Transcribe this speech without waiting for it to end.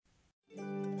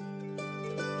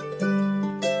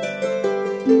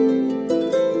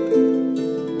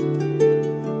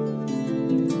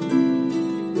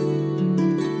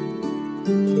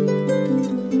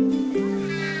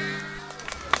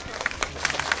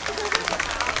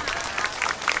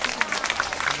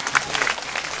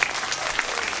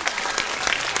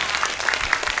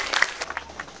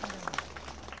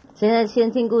现在先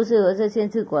听故事，还是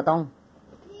先吃果冻？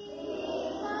听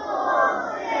故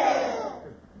事。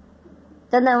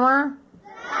真的吗？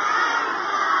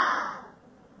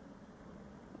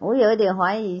我有一点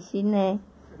怀疑心呢，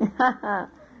哈哈，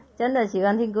真的喜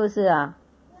欢听故事啊。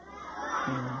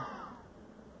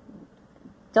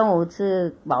中午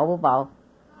吃饱不饱？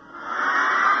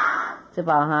吃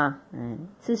饱哈。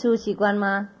吃素习惯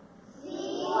吗？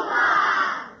习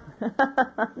惯。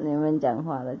你们讲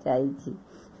话了在一起，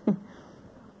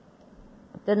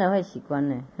真的会习惯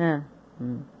呢。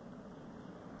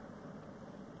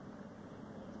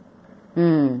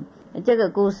这个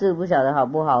故事不晓得好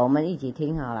不好，我们一起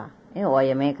听好了，因为我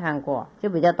也没看过，就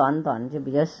比较短短，就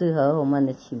比较适合我们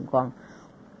的情况。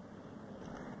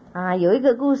有一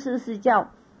个故事是叫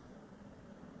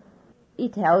一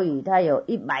条鱼，它有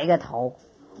100个头。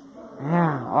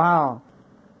哇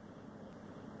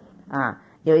哦！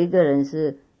有一个人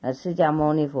是释迦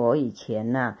牟尼佛以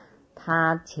前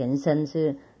他前身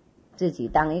是自己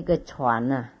当一个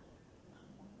船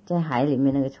在海里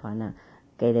面那个船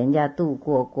给人家渡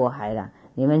过海了。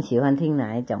你们喜欢听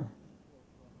哪一种？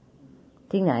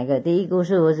听哪一个？第一故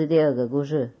事或是第二个故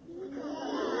事？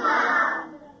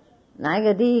哪一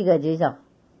个第一个举手？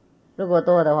如果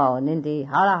多的话我念第一。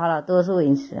好了，多数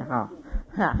饮食哈。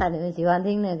你们喜欢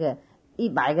听那个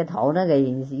100个头那个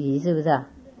鱼是不是？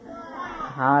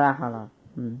好了，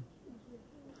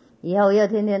以后要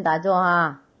天天打坐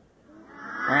哈。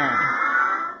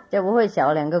就不会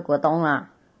少2个果冻了。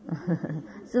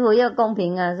师父要公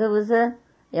平啊，是不是？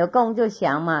有供就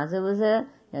享嘛，是不是？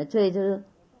有罪就是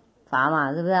罚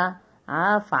嘛，是不是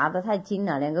罚得太轻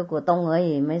了，2个果冻而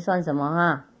已，没算什么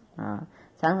哈。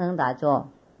常常打坐，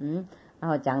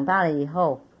然后长大了以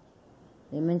后，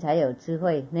你们才有智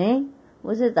慧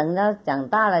不是等到长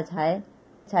大了才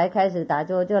开始打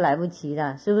坐就来不及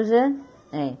了，是不是？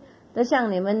都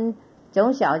像你们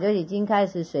从小就已经开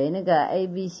始学那个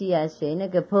ABC 学那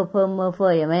个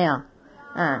purple 有没有？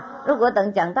如果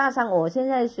等长大上我现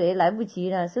在学来不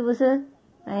及了，是不是？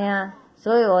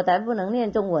所以我才不能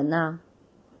念中文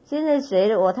现在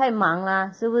学我太忙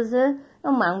了，是不是？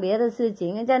要忙别的事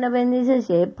情，在那边就是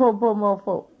学破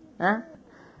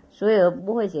所以我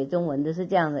不会写中文的是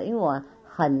这样的，因为我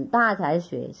很大才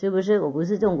学，是不是？我不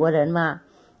是中国人嘛。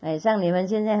像你们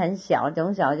现在很小，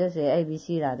从小就学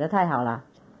ABC 了，这太好了。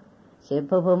学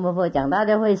破，长大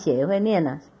就会写会念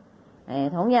了。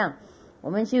同样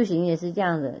我们修行也是这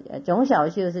样子，从小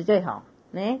修是最好，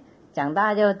长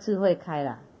大就智慧开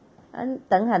了。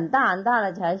等很大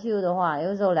了才修的话，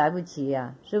有时候来不及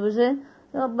是不是？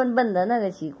那笨的那个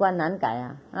习惯难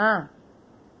改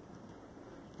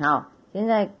好，现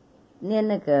在念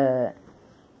那个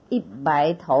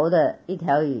100头的一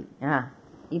条鱼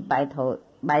100头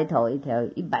白头一条鱼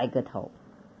，100个头。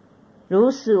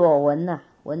如是我闻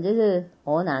闻就是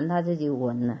佛南他自己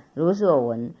闻如是我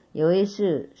闻，有一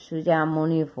世释迦牟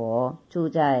尼佛住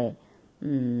在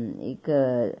一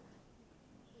个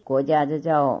国家就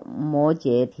叫摩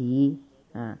羯提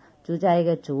住在一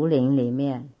个竹林里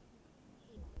面。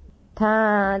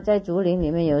他在竹林里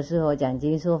面有时候讲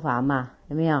经说法嘛，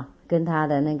有没有？跟他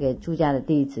的那个出家的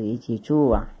弟子一起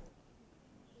住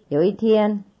有一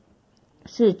天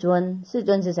世尊是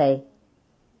谁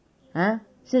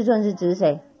世尊是指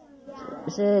谁？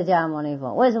释迦牟尼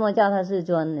佛。为什么叫他世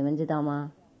尊？你们知道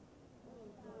吗？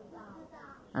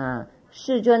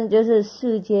世尊就是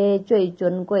世界最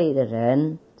尊贵的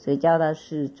人，所以叫他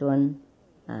世尊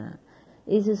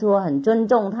意思说很尊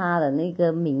重他的那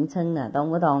个名称懂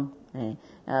不懂？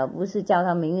不是叫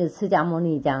他名字释迦牟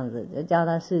尼这样子，就叫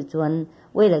他世尊，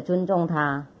为了尊重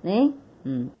他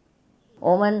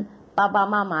我们爸爸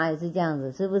妈妈也是这样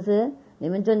子，是不是？你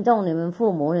们尊重你们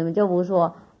父母，你们就不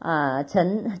说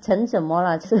陈什么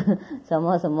了，是什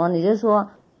么你就说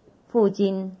父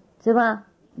亲，是吧？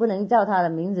不能叫他的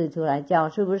名字出来叫，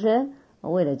是不是？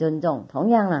为了尊重，同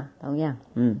样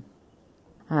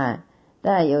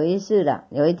但有一次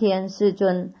有一天世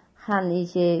尊和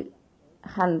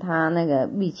他那个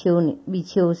比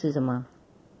丘是什么？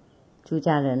出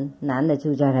家人，男的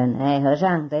出家人和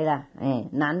尚，对了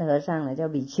男的和尚叫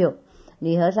比丘，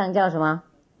女和尚叫什么？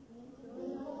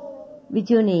比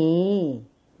丘尼，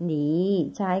你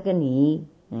加一个你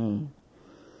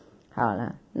好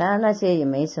了，那些也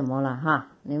没什么了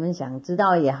你们想知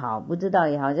道也好，不知道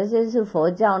也好，这些是佛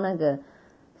教那个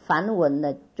梵文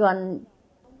的专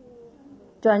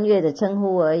业的称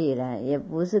呼而已了，也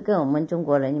不是跟我们中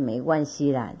国人没关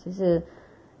系啦，就是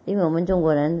因为我们中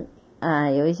国人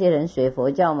有一些人学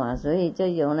佛教嘛，所以就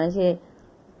有那些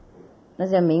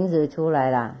名字出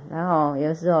来了，然后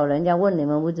有时候人家问你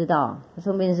们不知道，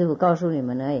顺便师父告诉你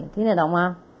们而已，听得懂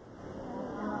吗？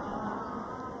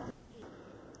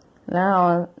然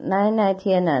后那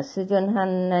天呢，师尊和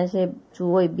那些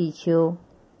诸位比丘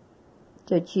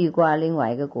就去过另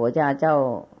外一个国家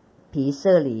叫毗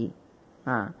舍离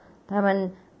啊。他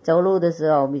们走路的时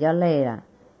候比较累了，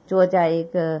坐在一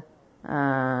个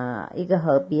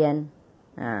河边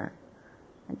啊，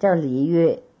叫璃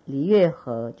月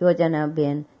河，坐在那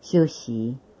边休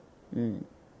息。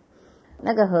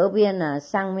那个河边呢，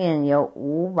上面有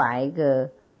500个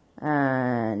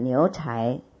牛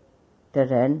财的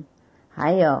人，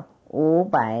还有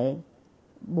500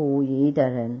捕鱼的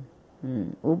人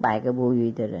，500个捕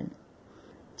鱼的人。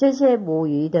这些捕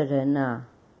鱼的人呢，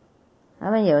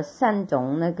他们有3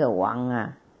种那个网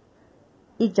啊。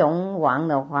一种网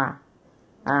的话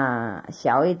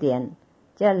小一点，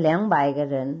就200个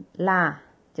人拉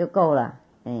就够了。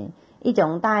一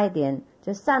种大一点，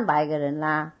就300个人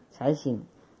拉才行。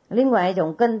另外一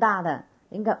种更大的，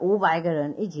应该500个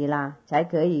人一起拉才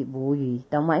可以捕鱼，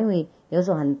懂吗？因为有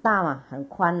时候很大嘛，很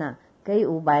宽啊，可以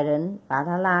500人把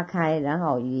它拉开，然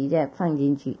后鱼再放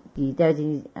进去，鱼掉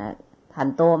进去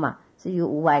很多嘛，是有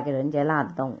500个人才拉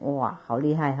得动。哇，好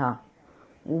厉害哈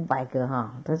，500个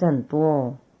哈，都是很多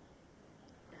哦。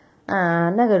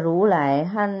那个如来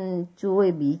和诸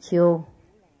位比丘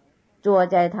坐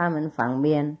在他们旁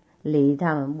边，离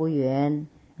他们不远，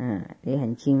也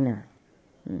很近了。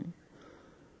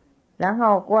然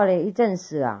后过了一阵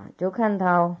子就看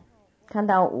到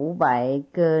500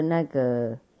个那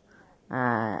个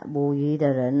捕鱼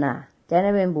的人在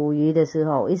那边捕鱼的时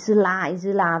候，一直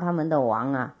拉他们的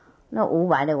网那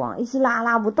500的网一直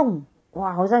拉不动。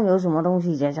哇，好像有什么东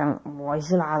西在上，我一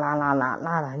直拉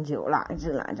了很久，一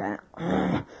直拉这样，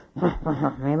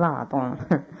没办法动。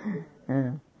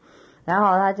然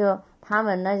后他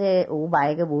们那些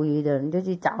500个捕鱼的人就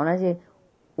去找那些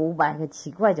500个，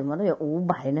奇怪，怎么都有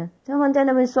500呢？他们在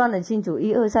那边算得清楚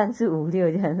，1、2、3、4、5、6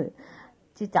这样子，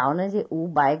去找那些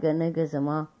500个那个什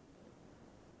么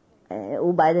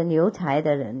，500的牛财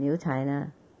的人，牛财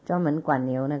呢专门管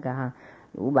牛那个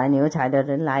500牛财的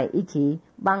人来一起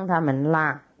帮他们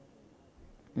拉，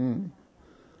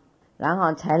然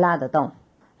后才拉得动，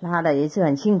拉的也是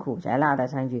很辛苦才拉得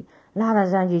上去，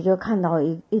就看到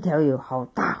一条鱼好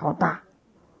大，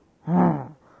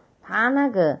他那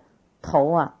个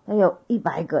头它有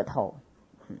100个头，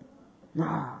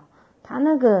他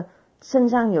那个身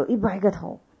上有100个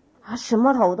头，什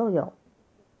么头都有，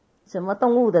什么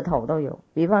动物的头都有，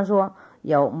比方说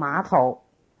有马头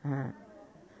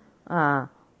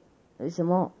什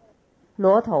么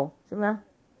骆驼，什么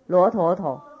骆驼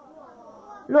头，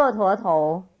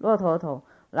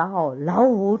然后老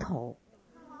虎头，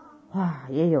哇，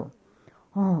也有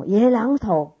野狼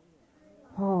头，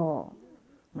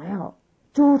还有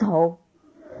猪头，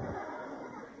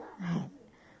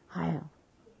还有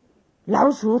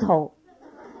老鼠头，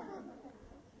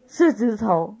狮子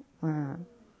头，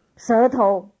蛇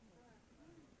头，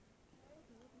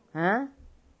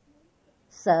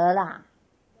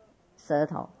蛇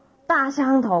头，大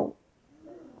象头，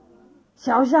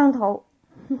小象头，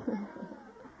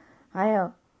还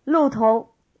有鹿头，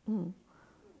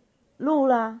鹿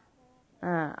啦，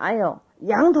还有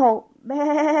羊头，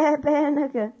那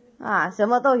个什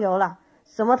么都有了，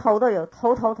什么头都有，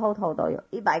头都有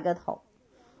，100个头，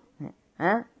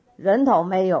人头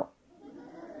没有，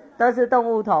都是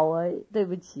动物头而已，对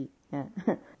不起，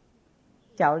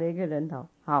找了一个人头。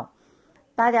好，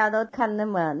大家都看那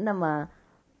么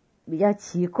比较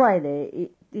奇怪的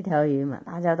一条鱼嘛，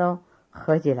大家都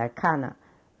合起来看了，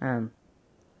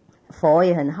佛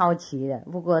也很好奇的，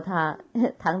不过他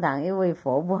堂堂因为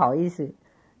佛不好意思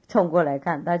冲过来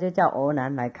看，他就叫欧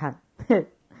南来看，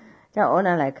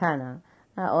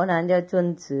那欧南就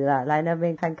遵旨了，来那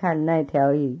边看看那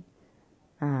条鱼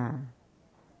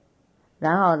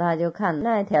然后他就看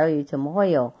那条鱼怎么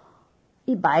会有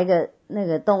100个那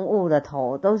个动物的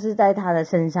头都是在他的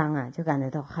身上就感觉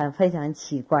到非常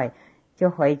奇怪，就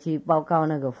回去报告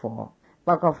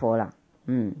佛了，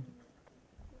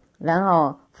然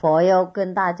后佛又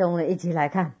跟大众的一起来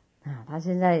看他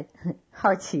现在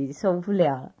好奇受不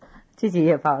了了，自己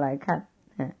也跑来看，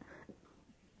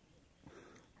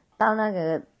到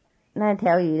那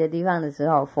条鱼的地方的时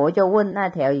候，佛就问那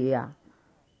条鱼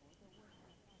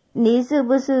你是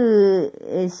不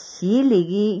是洗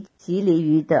鲤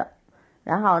鱼的？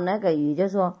然后那个鱼就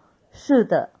说是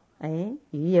的。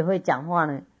鱼也会讲话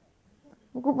呢，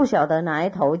不过不晓得哪一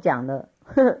头讲的，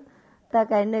大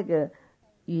概那个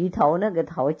鱼头那个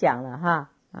头讲了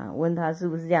问他是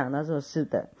不是这样，他说是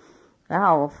的。然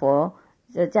后佛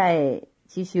就再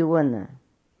继续问了，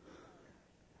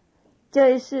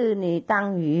这一次你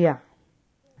当鱼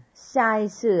下一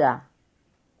次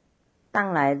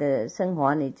当来的生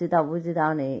活你知道不知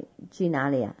道你去哪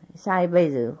里啊？下一辈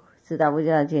子知道不知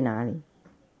道去哪里？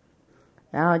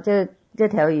然后这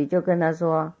条鱼就跟他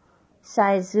说，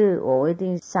下一次我一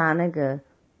定杀那个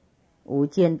无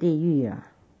间地狱啊。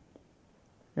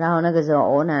然后那个时候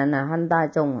欧南啊和大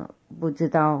众啊不知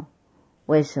道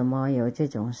为什么有这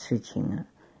种事情啊，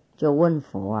就问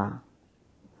佛啊，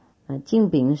净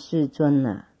禀世尊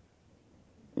啊，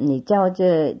你叫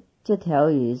这条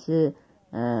鱼是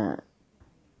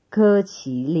科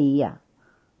奇里呀，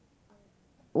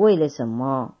为了什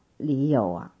么理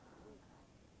由啊？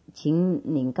请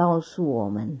你告诉我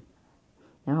们。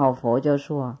然后佛就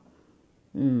说，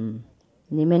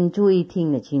你们注意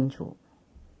听得清楚，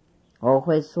我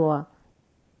会说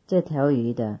这条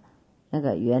鱼的那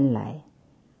个原来。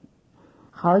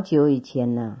好久以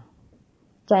前呢，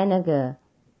在那个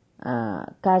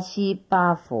嘎西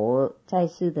巴佛在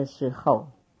世的时候，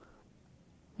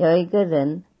有一个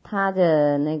人，他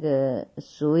的那个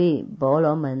属于婆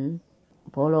罗门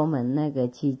那个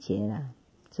季节了，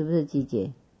是不是季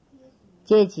节？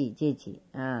阶级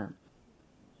啊。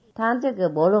他这个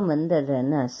婆罗门的人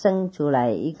呢，生出来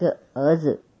一个儿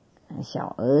子，小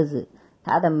儿子，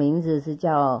他的名字是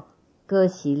叫哥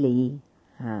西离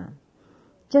啊。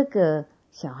这个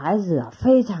小孩子啊，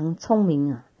非常聪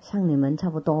明啊，像你们差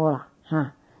不多了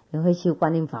哈，也会修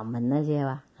观音法门那些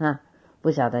吧哈，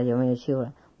不晓得有没有修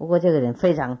了。不过这个人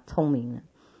非常聪明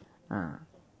啊，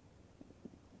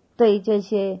对这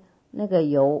些那个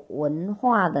有文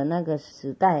化的那个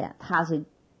时代啊，他是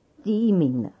第一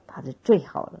名的，他是最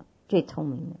好的，最聪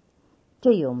明的，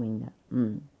最有名的。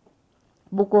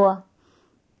不过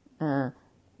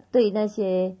对那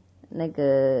些那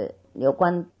个有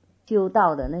关修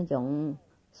道的那种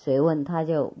学问他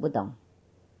就不懂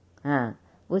啊，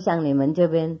不像你们这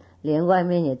边连外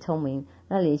面也聪明，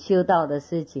那里修道的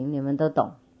事情你们都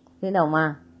懂，听懂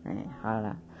吗？好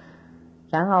了。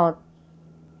然后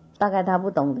大概他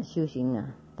不懂得修行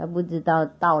啊，他不知道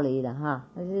道理的哈，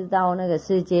他知道那个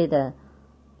世界的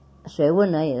学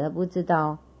问而已，他不知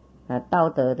道道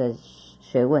德的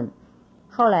学问。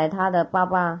后来他的爸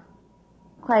爸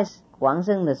快往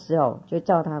生的时候，就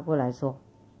叫他过来说，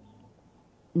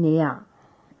你呀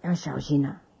要小心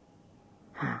啊，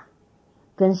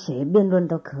跟谁辩论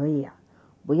都可以啊，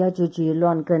不要就去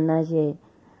乱跟那些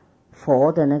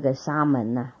佛的那个沙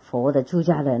门佛的出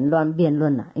家人乱辩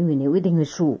论因为你一定会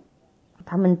输，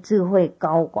他们智慧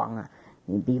高广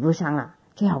你比不上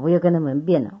最好不要跟他们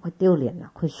辩会丢脸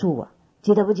会输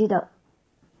记得不记得？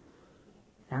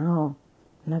然后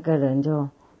那个人就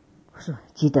说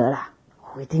记得了，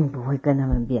我一定不会跟他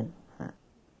们辩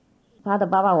他的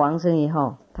爸爸往生以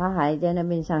后，他还在那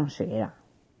边上学了，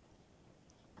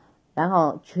然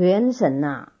后全省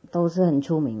都是很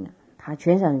出名的，他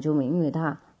全省很出名，因为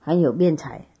他很有辩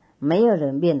才，没有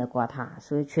人辩得过他，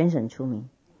所以全省出名。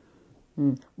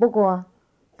不过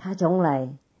他从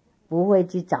来不会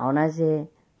去找那些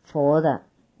佛的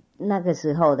那个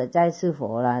时候的在世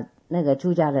佛啦，那个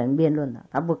出家人辩论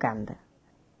他不敢的。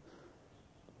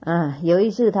有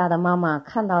一次他的妈妈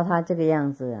看到他这个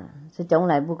样子是从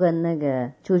来不跟那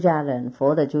个出家人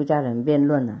佛的出家人辩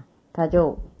论他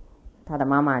的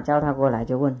妈妈叫他过来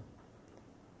就问，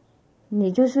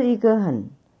你就是一个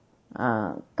很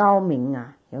高明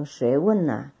有学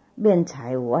问辩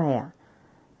才无碍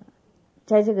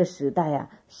在这个时代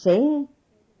谁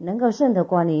能够胜得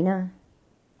过你呢？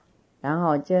然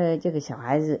后这个小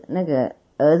孩子那个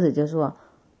儿子就说，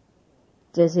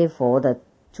这些佛的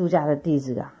出家的弟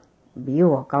子比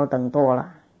我高等多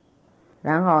了。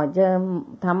然后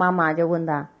他妈妈就问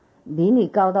他，比你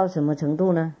高到什么程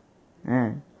度呢？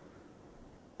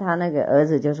他那个儿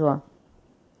子就说，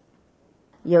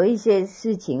有一些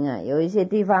事情有一些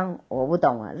地方我不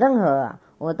懂任何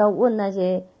我都问那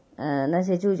些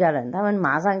出家人，他们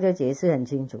马上就解释很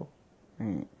清楚。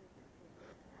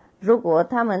如果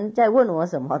他们在问我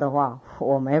什么的话，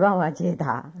我没办法解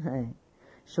答。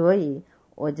所以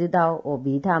我知道我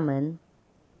比他们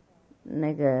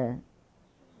那个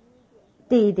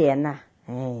低一点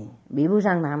比不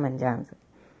上他们这样子。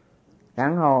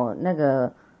然后那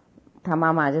个他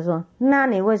妈妈就说，那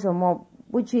你为什么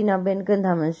不去那边跟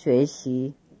他们学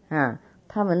习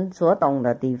他们所懂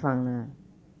的地方呢？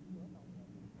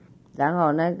然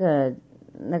后那个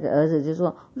儿子就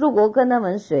说，如果跟他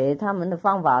们学他们的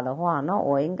方法的话，那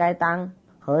我应该当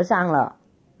和尚了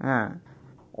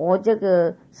我这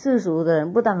个世俗的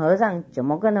人不当和尚，怎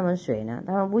么跟他们学呢？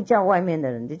他们不叫外面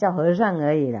的人，就叫和尚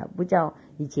而已了，不叫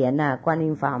以前观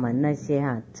音法门那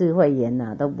些智慧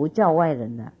言都不叫外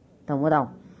人的，懂不懂？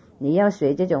你要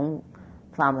学这种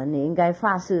法门，你应该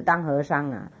发誓当和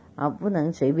尚啊，不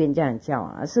能随便这样叫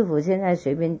啊。师父现在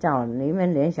随便叫，你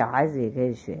们连小孩子也可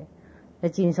以学，那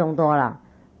轻松多了。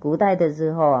古代的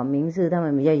时候啊，名士他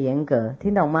们比较严格，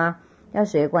听懂吗？要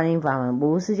学观音法门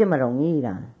不是这么容易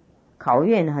的，考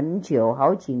验很久，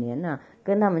好几年了，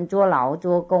跟他们做劳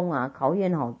做工啊，考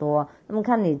验好多。他们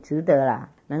看你值得啦，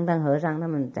能当和尚，他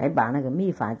们才把那个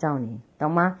秘法照你，懂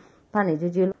吗？怕你就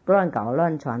去乱搞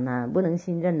乱传啊，不能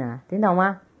信任啊，听懂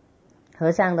吗？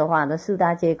和尚的话都四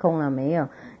大皆空了，没有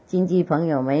经济朋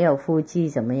友，没有夫妻，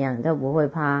怎么样都不会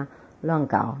怕乱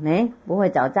搞，不会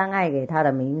找障碍给他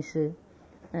的名师。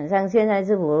像现在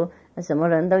师父什么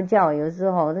人都叫，有时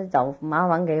候都找麻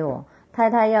烦给我，太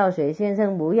太要水，先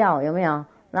生不要，有没有？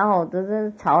然后都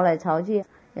是吵来吵去，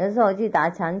有时候去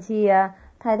打禅期啊，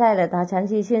太太的打禅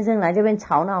期，先生来这边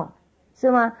吵闹，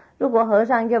是吗？如果和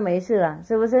尚就没事了，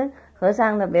是不是？和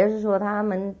尚的，比如说他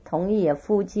们同意啊，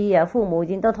夫妻啊，父母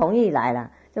亲都同意来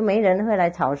了，就没人会来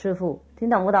吵师父，听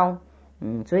懂不懂？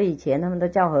所以以前他们都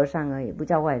叫和尚而已，不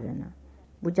叫外人了，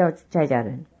不叫在家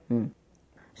人。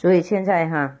所以现在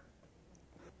哈，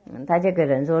他这个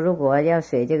人说，如果要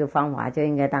学这个方法，就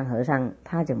应该当和尚，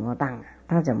他怎么当？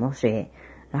他怎么学？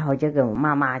然后这个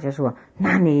妈妈就说，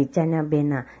那你在那边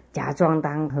呢，假装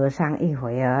当和尚一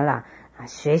会儿了，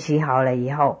学习好了以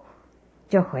后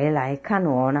就回来看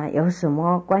我呢，有什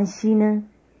么关系呢？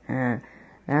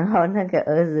然后那个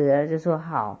儿子就说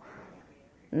好，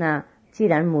那既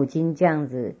然母亲这样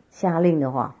子下令的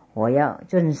话，我要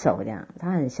遵守这样。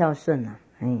他很孝顺啊。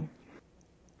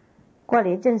过了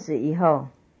一阵子以后，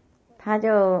他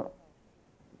就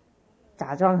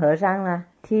假装和尚啦，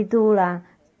剃度啦，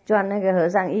穿那个和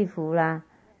尚衣服啦，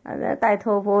带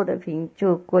托钵的瓶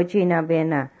就过去那边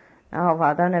啦，然后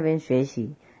跑到那边学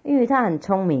习。因为他很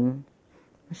聪明，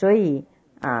所以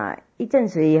一阵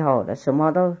子以后什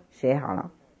么都学好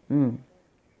了。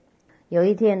有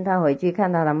一天他回去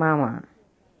看他的妈妈，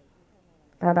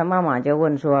他的妈妈就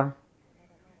问说，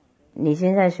你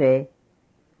现在学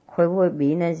会不会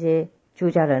比那些出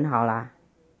家人好啦？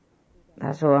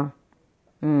他说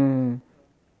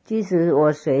其实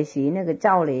我学习那个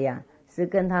道理啊，是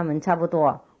跟他们差不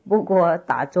多，不过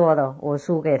打坐的我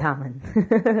输给他们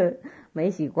没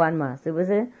习惯嘛，是不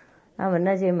是？他们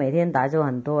那些每天打坐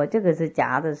很多，这个是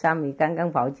假的沙弥刚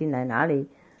刚跑进来，哪里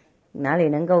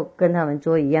能够跟他们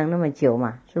坐一样那么久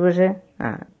嘛，是不是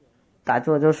打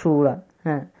坐就输了。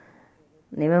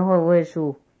你们会不会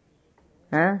输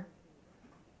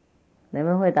你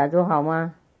们会打坐好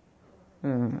吗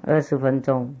？20分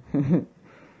钟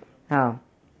好。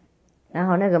然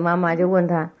后那个妈妈就问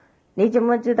他，你怎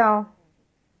么知道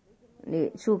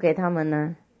你输给他们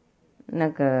呢？那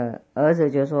个儿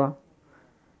子就说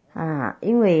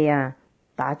因为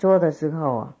打坐的时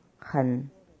候很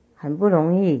不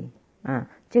容易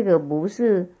这个不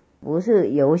是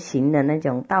游行的那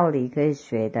种道理可以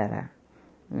学的了。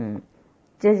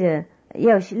这个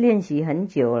要练习很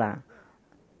久了，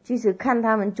即使看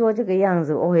他们做这个样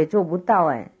子，我也做不到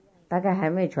大概还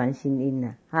没传心音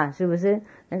呢是不是？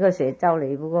那个学道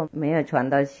理，不过没有传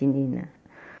到心音呢。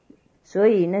所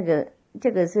以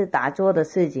这个是打坐的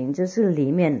事情，就是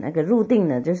里面那个入定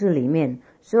的，就是里面，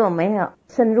所以我没有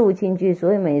深入进去，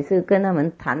所以每次跟他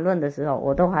们谈论的时候，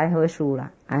我都还会输，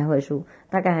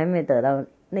大概还没得到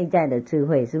内在的智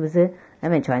慧，是不是？还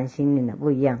没传心音的，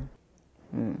不一样。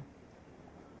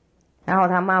然后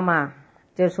他妈妈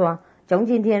就说，从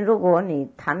今天如果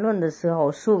你谈论的时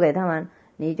候输给他们，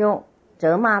你就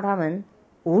责骂他们，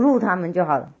侮辱他们就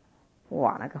好了。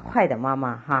哇，那个坏的妈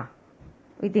妈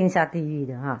一定下地狱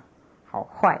的好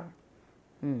坏。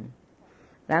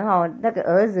然后那个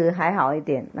儿子还好一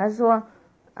点，他说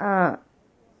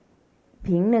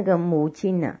凭那个母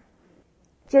亲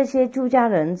这些出家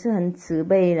人是很慈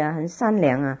悲的，很善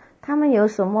良他们有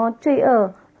什么罪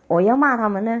恶我要骂他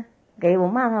们呢？给我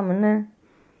骂他们呢？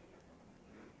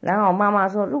然后妈妈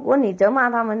说，如果你责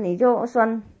骂他们，你就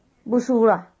算不输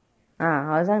了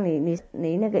好像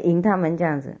你那个赢他们这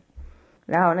样子。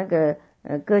然后那个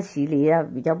哥喜里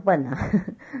比较笨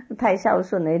太孝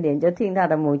顺了一点，就听他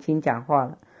的母亲讲话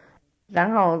了。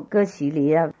然后哥喜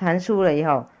里谈输了以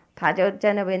后，他就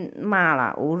在那边骂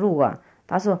了，侮辱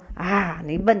他说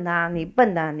你笨你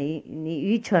笨你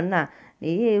愚蠢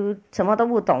你什么都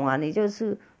不懂你就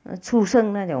是畜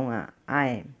生那种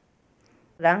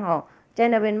然后在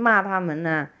那边骂他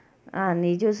们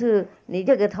你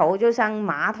这个头就像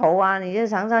马头你就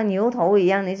像牛头一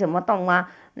样，你什么动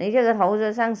你这个头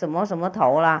就像什么什么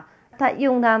头啦。他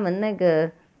用他们那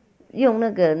个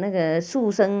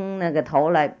畜生那个头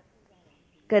来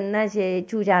跟那些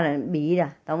出家人比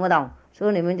的，懂不懂？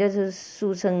说你们就是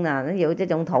畜生有这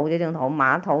种头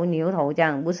马头牛头这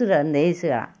样，不是人的意思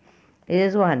也就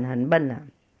是说很笨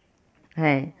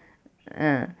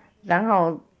然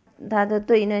后他就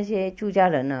对那些出家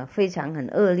人呢非常很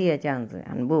恶劣，这样子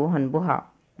很不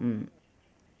好。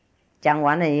讲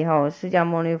完了以后，释迦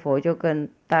牟尼佛就跟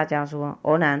大家说：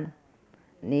欧南，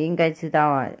你应该知道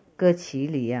啊，各其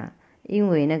理啊，因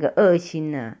为那个恶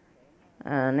心啊，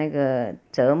那个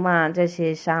责骂这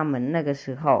些沙门那个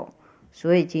时候，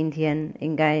所以今天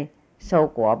应该受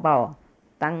果报，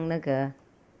当那个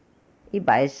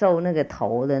100兽那个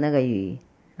头的那个鱼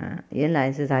啊，原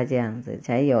来是他这样子，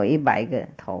才有100个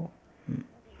头。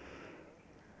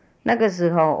那个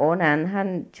时候，欧南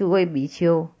和诸位比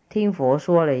丘听佛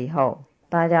说了以后，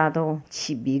大家都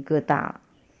起鼻疙瘩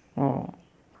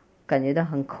感觉到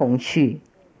很恐惧，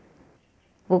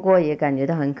不过也感觉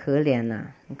到很可怜呐，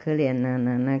很可怜呐，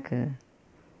那个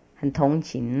很同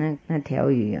情那条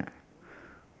鱼啊。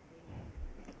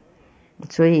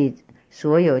所以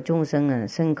所有众生啊，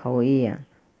身口意啊，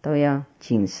都要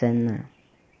谨慎啊。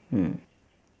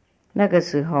那个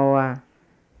时候啊，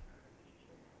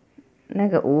那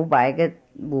个500个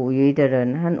捕鱼的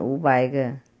人和500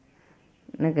个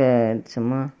那个什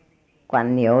么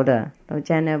管牛的都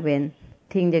在那边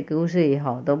听着故事以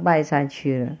后都拜下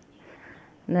去了。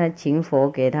那请佛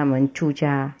给他们出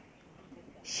家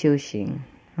修行，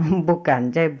不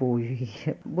敢再捕鱼，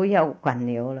不要管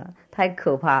牛了，太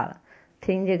可怕了。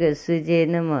听这个世界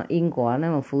那么因果那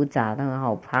么复杂，他们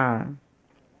好怕。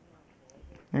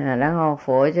然后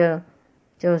佛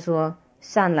就说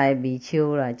善来比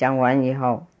丘了。讲完以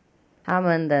后，他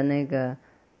们的那个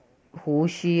胡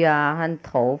须啊和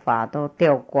头发都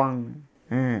掉光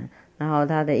了，然后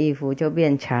他的衣服就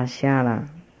变茶虾了，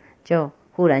就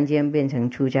忽然间变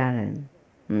成出家人。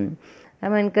他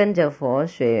们跟着佛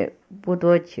学不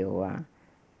多久啊，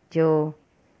就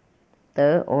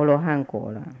得阿罗汉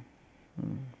果了。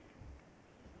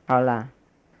好了，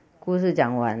故事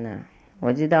讲完了，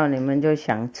我知道你们就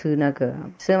想吃那个，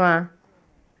是吗？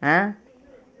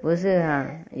不是啊，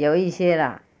有一些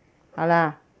啦。好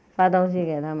了，发东西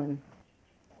给他们。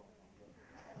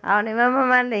好，你们慢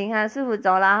慢领哈，师父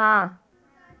走了哈。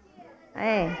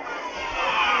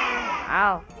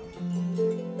好。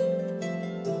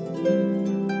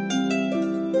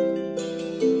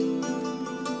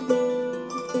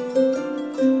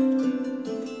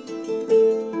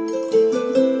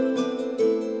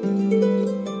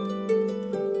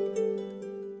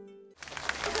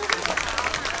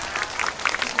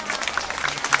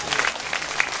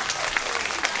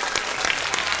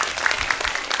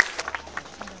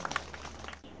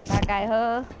改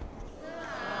喝，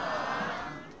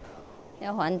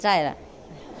要还债了，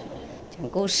讲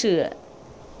故事了。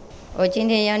我今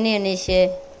天要念一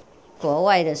些国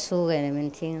外的书给你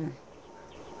们听。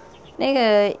那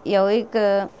个有一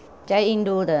个在印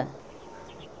度的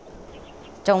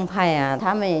宗派啊，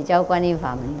他们也教观音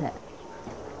法门的。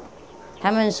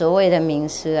他们所谓的名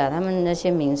师啊，他们那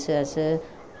些名师啊是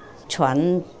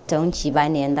传从几百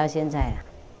年到现在啊。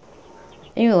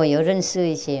因为我有认识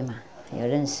一些嘛。有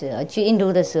认识，我去印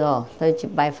度的时候都去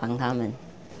拜访他们，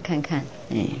看看，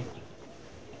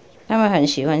他们很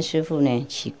喜欢师父呢，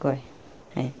奇怪，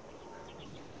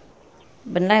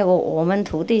本来我们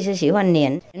徒弟是喜欢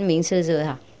念名师是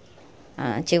吧？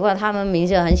结果他们名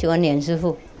师很喜欢念师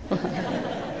父。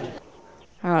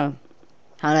好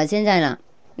了，现在呢，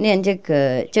念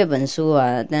这本书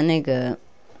啊的那个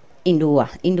印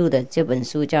度的这本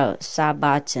书叫沙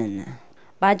巴真啊，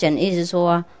巴真意思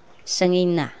说声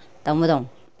音呐。懂不懂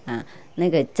啊？那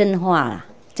个真话啦，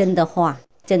真的话，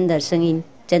真的声音，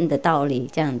真的道理，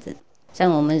这样子，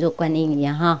像我们说观音一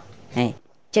样哈。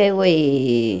这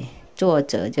位作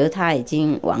者就是他已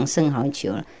经往生好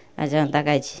久了，那这样大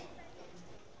概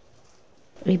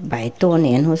100多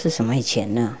年或是什么以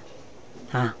前呢？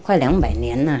快200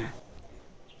年了。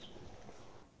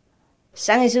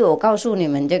上一次我告诉你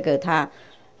们这个他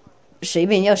随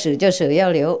便要死就死，要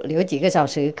留几个小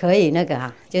时可以那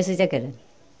个就是这个人。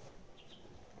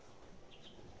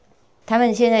他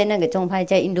们现在那个宗派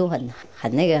在印度很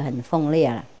锋利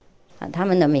了，他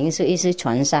们的名字一直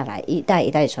传下来，一代一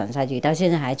代传下去，到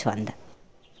现在还传的，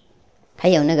还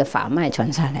有那个法脉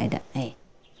传下来的，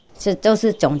这都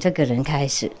是从这个人开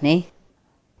始。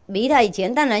比他以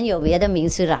前当然有别的名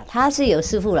字了，他是有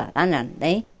师父了，当然，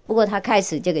不过他开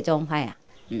始这个宗派啊，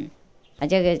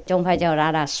这个宗派叫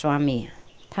拉达swami米，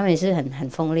他们也是很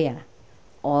锋利了。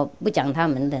我不讲他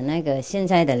们的那个现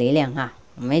在的力量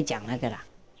我没讲那个啦。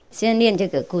先念这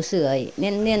个故事而已，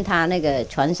念他那个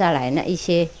传下来那一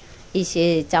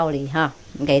些道理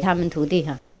给他们徒弟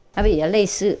他们也类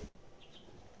似，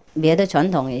别的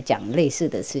传统也讲类似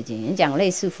的事情，也讲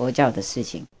类似佛教的事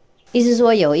情。意思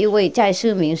说有一位在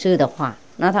世名师的话，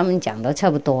那他们讲的差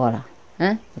不多了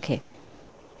，OK，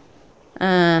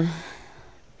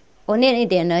我念一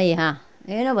点而已哈，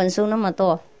因为那本书那么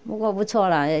多，不过不错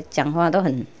啦，讲话都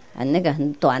很那个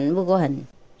很短，不过很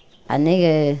那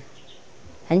个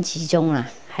很集中啊，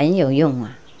很有用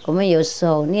啊。我们有时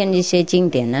候念一些经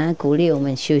典啊，鼓励我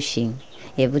们修行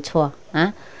也不错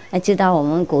啊。还知道我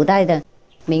们古代的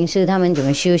名师他们怎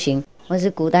么修行，或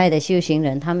是古代的修行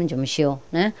人他们怎么修，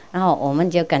然后我们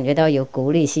就感觉到有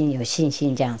鼓励心、有信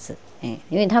心这样子，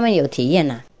因为他们有体验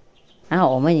呐，然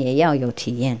后我们也要有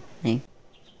体验，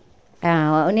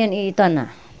我念一段呐，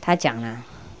他讲了，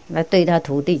他对他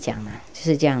徒弟讲了，就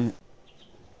是这样，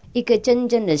一个真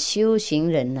正的修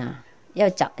行人呐，要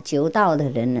找求道的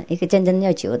人呢，一个真正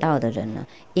要求道的人呢，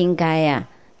应该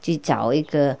去找一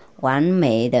个完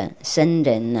美的僧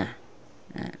人呐，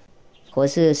或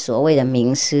是所谓的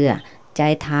名师啊，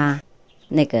在他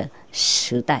那个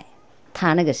时代，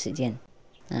他那个时间，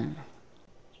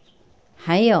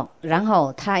还有，然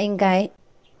后他应该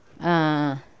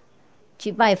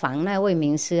去拜访那位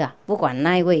名师啊，不管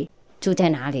那位住在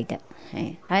哪里的，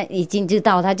他已经知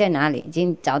道他在哪里，已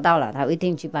经找到了，他一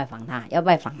定去拜访他，要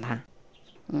拜访他。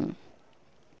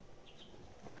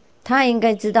他应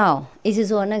该知道，意思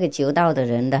说那个求道的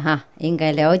人的应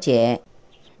该了解，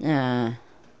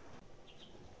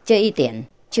这一点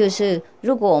就是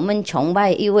如果我们崇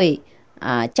拜一位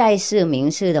在世名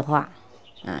师的话，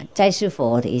在世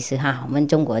佛的意思我们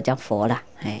中国叫佛啦，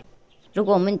如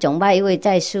果我们崇拜一位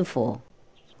在世佛，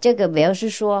这个表示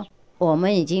说我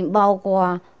们已经包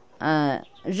括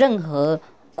任何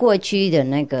过去的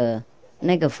那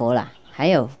个佛啦，还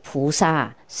有菩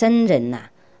萨僧人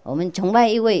我们崇拜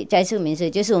一位在世名师，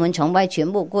就是我们崇拜全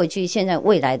部过去现在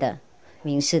未来的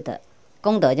名师的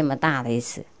功德这么大的意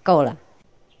思，够了。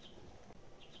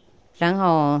然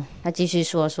后他继续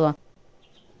说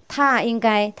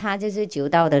他就是求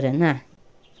道的人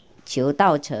求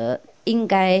道者应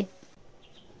该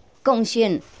贡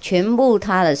献全部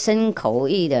他的身口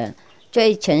意的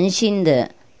最诚心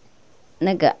的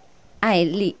那个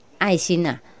爱心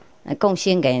贡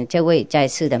献给这位在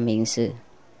世的名师，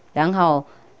然后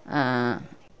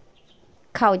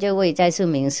靠这位在世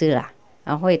名师啦，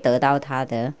然后会得到他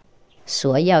的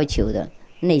所要求的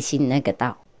内心那个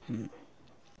道。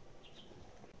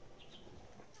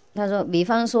他说比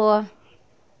方说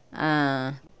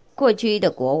过去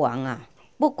的国王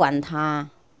不管他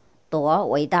多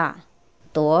伟大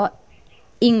多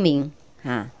英明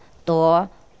多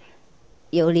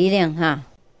有力量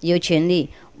有权利，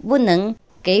不能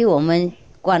给我们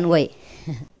官位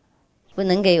不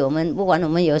能给我们，不管我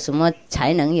们有什么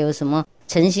才能有什么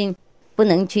诚心，不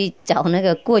能去找那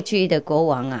个过去的国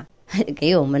王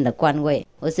给我们的官位，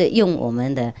或是用我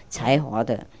们的才华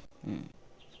的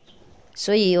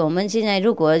所以我们现在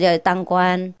如果要当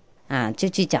官就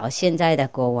去找现在的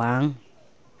国王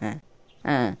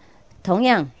同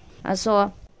样他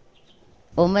说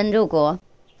我们如果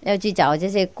要去找这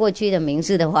些过去的名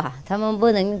师的话，他们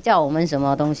不能叫我们什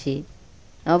么东西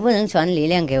不能传力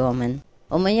量给我们，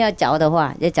我们要找的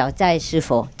话要找在世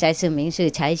佛在世名师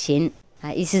才行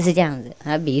意思是这样子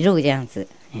比喻这样子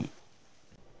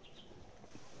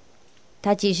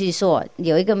他继续说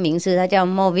有一个名师他叫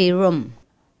Movie Room，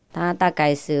 他大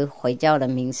概是回教的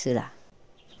名师啦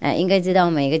应该知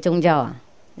道每个宗教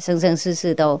生生世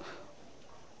世都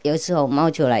有时候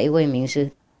冒出来一位名师，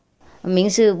名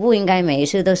师不应该每一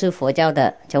次都是佛教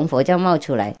的，从佛教冒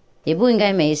出来，也不应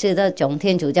该每一次都从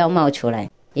天主教冒出来，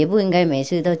也不应该每一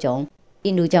次都从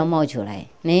印度教冒出来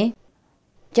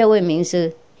这位名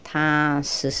师他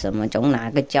是什么，从哪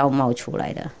个教冒出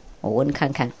来的，我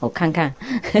看看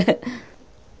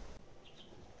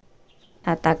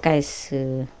他大概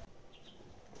是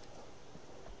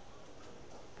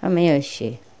他没有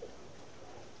写，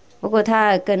不过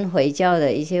他跟回教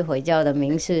的一些回教的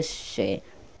名士学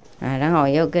然后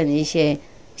又跟一些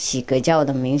锡格教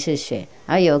的名士学，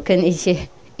还有跟一些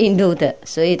印度的，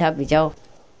所以他比较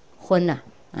混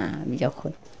比较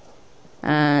混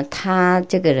他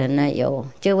这个人呢，有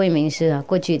这位名师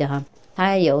过去的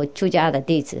他有出家的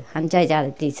弟子和在家的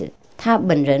弟子，他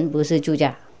本人不是出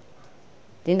家，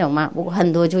听懂吗？不过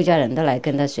很多出家人都来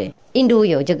跟他学。印度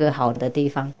有这个好的地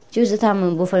方，就是他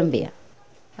们不分别，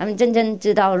他们真正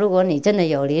知道，如果你真的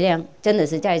有力量，真的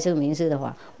是在世名师的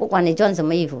话，不管你穿什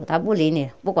么衣服，他不理你，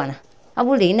不管了，他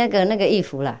不理那个衣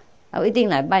服了，他一定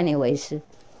来拜你为师。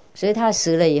所以他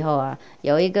死了以后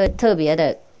有一个特别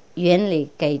的园里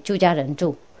给出家人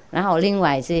住，然后另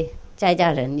外是在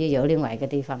家人又有另外一个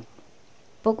地方。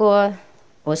不过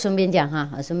我顺便讲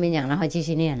然后继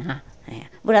续念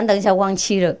不然等一下忘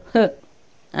记了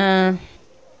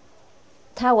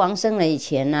他往生了以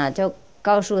前就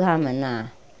告诉他们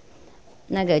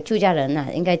那个出家人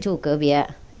应该住隔壁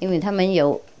因为他们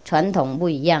有传统不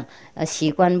一样，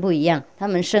习惯不一样，他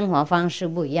们生活方式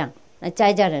不一样。那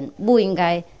在家人不应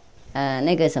该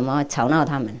那个什么吵闹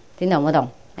他们，听懂不懂？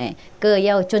各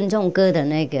要尊重各的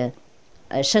那个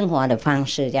生活的方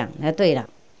式，这样。那对了，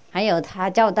还有他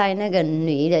交代那个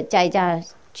女的在家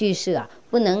居士啊，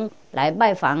不能来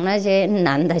拜访那些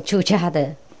男的出家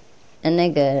的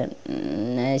那个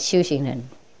修行人。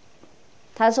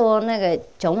他说那个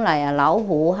从来啊，老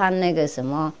虎和那个什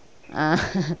么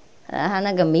他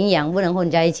那个绵羊不能混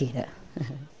在一起的。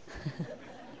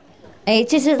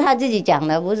这是他自己讲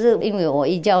的，不是因为我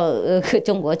依照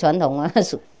中国传统啊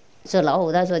说老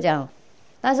虎。他说这样，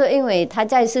他说因为他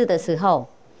在世的时候，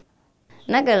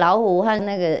那个老虎和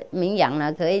那个绵羊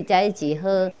呢可以在一起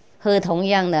喝同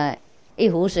样的一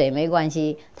壶水没关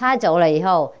系，他走了以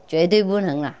后绝对不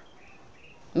能了，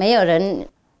没有人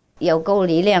有够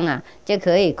力量啊，就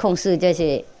可以控制这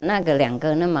些那个两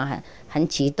个那么很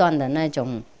极端的那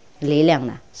种力量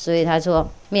了。所以他说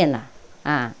面了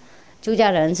啊，出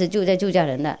家人是住在出家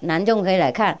人的，男众可以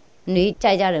来看，女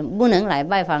在家人不能来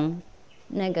拜访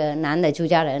那个男的出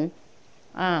家人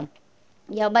啊。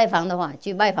要拜访的话，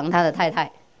去拜访他的太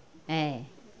太。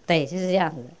对，就是这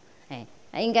样子。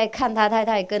应该看他太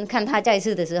太跟看他在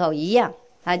世的时候一样，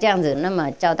他这样子那么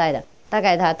交代的。大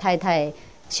概他太太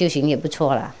修行也不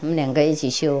错啦，他们两个一起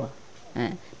修，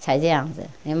才这样子，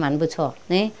也蛮不错，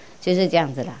就是这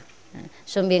样子啦。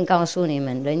顺便告诉你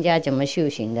们人家怎么修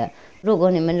行的，如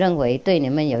果你们认为对你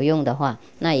们有用的话，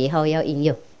那以后要应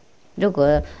用。如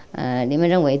果你们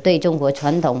认为对中国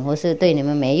传统或是对你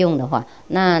们没用的话，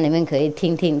那你们可以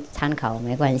听听参考，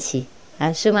没关系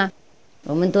啊，是吗？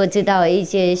我们多知道一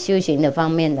些修行的方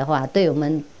面的话，对我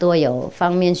们多有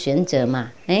方面选择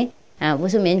嘛，不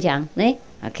是勉强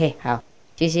，OK， 好，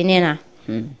继续念啊，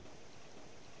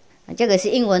这个是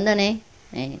英文的呢，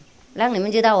让你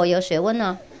们知道我有学问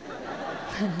哦。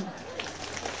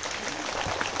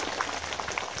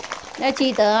要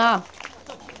记得啊，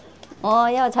我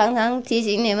要常常提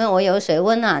醒你们我有学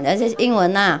问啊，这是英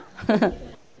文啊，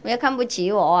不要看不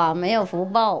起我啊，没有福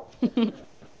报。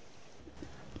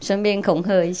顺便恐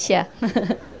吓一下，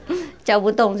叫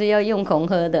不动是要用恐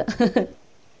吓的。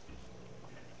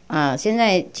现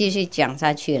在继续讲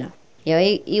下去了。有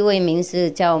一位名师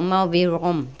叫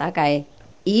Malvirom， 大概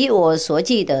以我所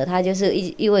记得，他就是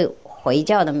一位回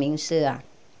教的名师啊。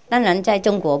当然在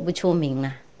中国不出名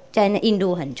了，在那印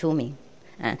度很出名。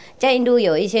在印度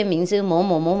有一些名师，某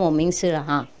某某某名师了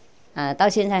哈，到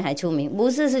现在还出名，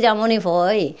不是释迦牟尼佛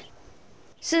而已。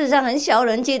事实上很少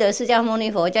人记得释迦牟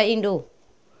尼佛在印度。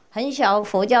很小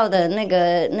佛教的那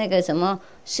个什么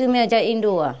寺庙在印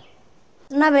度啊，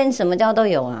那边什么教都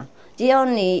有啊，只要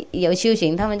你有修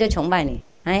行，他们就崇拜你。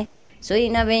所以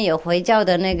那边有回教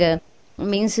的那个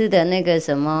名师的那个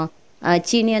什么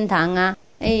纪念堂啊，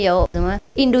有什么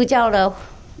印度教的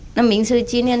那名师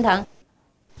纪念堂，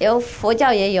有佛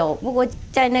教也有，不过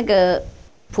在那个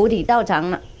菩提道场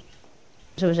了，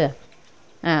是不是？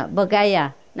不该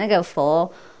呀，那个佛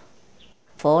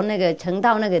那个成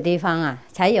道那个地方啊，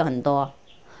才有很多，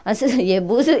也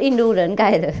不是印度人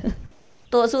盖的，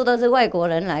多数都是外国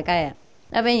人来盖啊。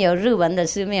那边有日本的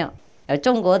寺庙，有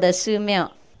中国的寺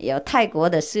庙，有泰国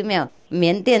的寺庙，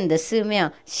缅甸的寺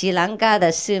庙，斯里兰卡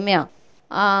的寺庙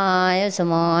还有什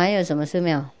么寺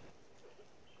庙？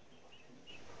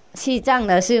西藏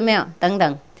的寺庙等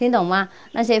等，听懂吗？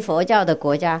那些佛教的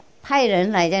国家派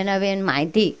人来在那边买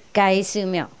地盖寺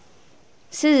庙。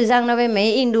事实上那边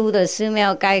没印度的寺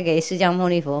庙盖给释迦牟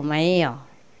尼佛，没有。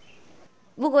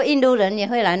不过印度人也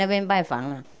会来那边拜访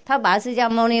了，他把释迦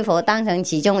牟尼佛当成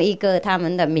其中一个他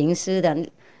们的名师的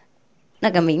那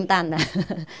个名单了，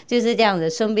就是这样子，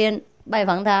顺便拜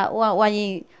访他，万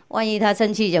一他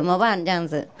生气怎么办？这样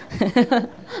子，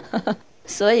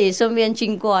所以顺便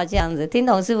经过这样子，听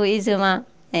懂师父意思吗？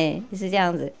是这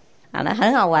样子，好了，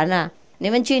很好玩啦。你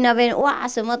们去那边，哇，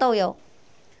什么都有。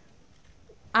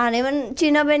你们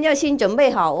去那边要先准备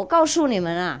好，我告诉你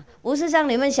们啊，不是像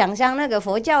你们想象那个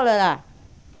佛教了啦。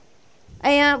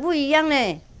不一样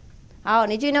呢。好，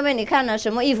你去那边你看了，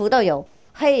什么衣服都有，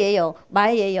黑也有，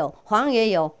白也有，黄也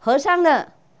有，和尚的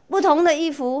不同的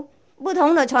衣服，不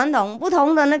同的传统，不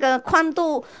同的那个宽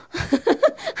度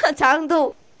长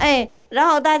度，然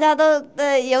后大家都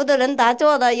有的人打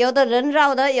坐的，有的人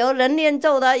绕的，有人念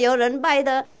咒的，有人拜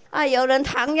的。有人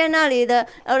躺在那里的，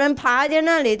有人爬在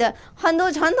那里的，很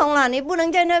多传统啦，你不能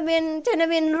在那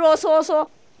边啰嗦说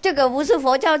这个不是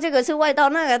佛教，这个是外道，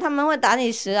那个他们会打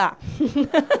你死啊。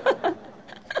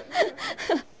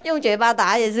用嘴巴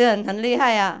打也是很厉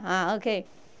害啊，OK，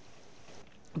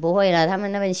 不会了，他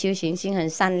们那边修行心很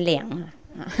善良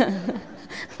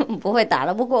不会打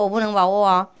了。不过我不能把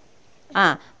握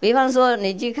比方说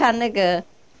你去看那个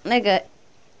那个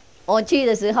我去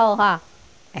的时候哈，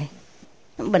哎，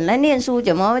本来念书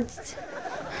怎么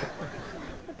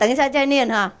等一下再念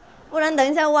哈，不然等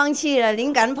一下忘记了，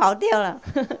灵感跑掉了。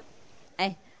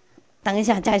哎，等一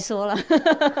下再说了。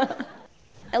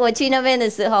我去那边的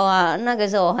时候啊，那个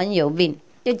时候很有病，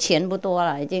就钱不多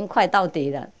了，已经快到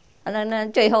底了。那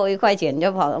最后1块钱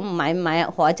就跑买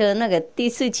火车那个第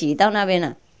4级到那边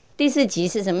了。第4级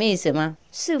是什么意思吗？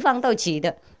四方都齐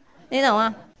的，你懂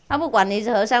吗？他不管你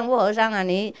是和尚不和尚啊，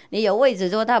你有位置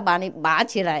坐，他把你拔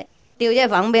起来丢在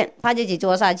旁边，他自己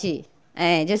坐下去。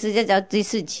哎，就是这叫第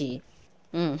4级。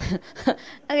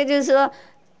那个就是说，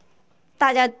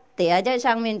大家底下在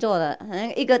上面坐的，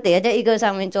一个底下在一个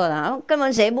上面坐的，然后根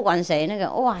本谁不管谁，那个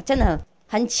哇，真的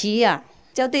很齐啊，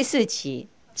叫第4级，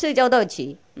四周都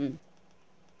齐。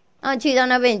去到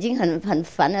那边已经很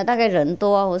烦了，大概人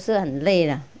多，我是很累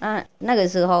了。那个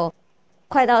时候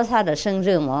快到他的生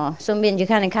日嘛，顺便去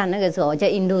看一看。那个时候我在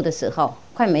印度的时候，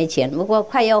快没钱，不过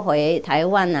快要回台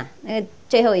湾了，那个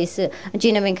最后一次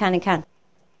去那边看一看。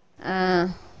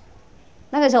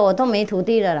那个时候我都没徒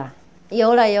弟了啦，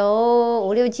有5、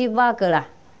6、7、8个啦，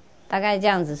大概这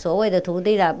样子，所谓的徒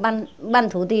弟了，半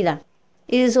徒弟了。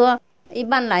意思说，一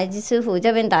半来师傅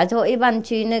这边打坐，一半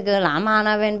去那个喇嘛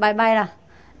那边拜拜了。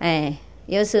哎，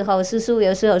有时候吃素，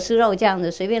有时候吃肉，这样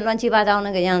子随便乱七八糟那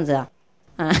个样子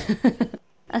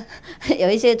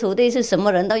有一些徒弟是什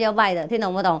么人都要拜的，听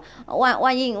懂不懂？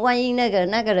万一那个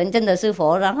人真的是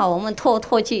佛，然后我们拖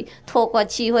过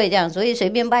气会这样，所以随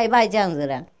便拜一拜这样子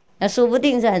的。说不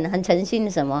定是很诚心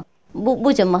什么，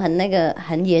不怎么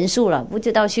很严肃了，不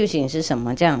知道修行是什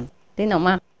么这样，听懂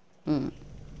吗？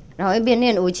然后一边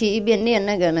练武器一边练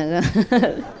那个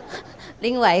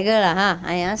另外一个了哈，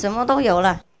哎呀，什么都有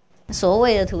了。所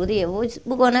谓的徒弟，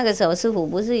不过那个时候师傅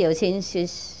不是有心去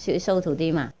收徒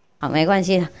弟嘛，好，没关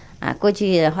系了过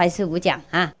去的坏事不讲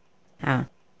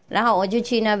然后我就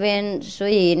去那边，所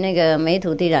以那个没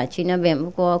徒弟了，去那边，不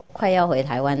过快要回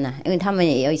台湾了，因为他们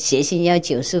也有写信要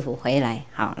求师傅回来，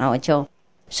好，那我就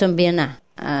顺便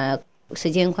时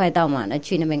间快到嘛，那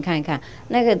去那边看一看。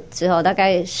那个时候大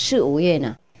概4、5月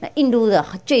呢，那印度的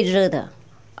最热的，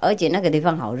而且那个地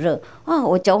方好热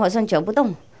我走好像走不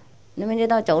动。你们知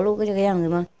道走路这个样子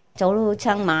吗？走路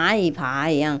像蚂蚁爬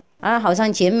一样好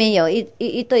像前面有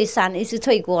一对山一直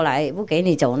推过来不给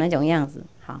你走那种样子。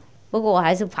好，不过我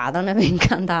还是爬到那边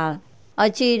看他了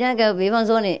去那个比方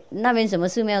说你那边什么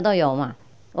寺庙都有嘛，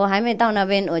我还没到那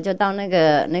边，我就到那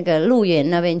个鹿园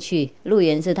那边去。鹿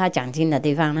园是他讲经的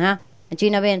地方去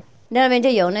那边就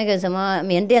有那个什么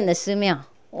缅甸的寺庙，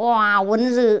哇，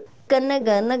蚊子跟那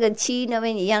个漆那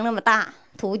边一样那么大，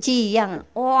土鸡一样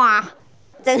哇，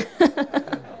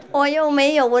我又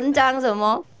没有文章什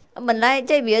么，本来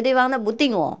在别的地方他不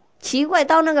叮我，奇怪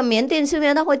到那个缅甸寺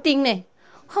庙他会叮呢，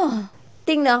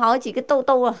叮了好几个痘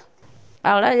痘了，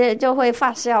好了就会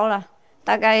发烧了，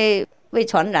大概会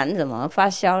传染什么发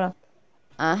烧了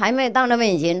还没到那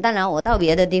边以前，当然我到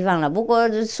别的地方了，不过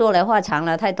说来话长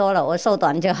了，太多了，我缩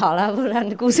短就好了，不然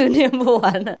故事念不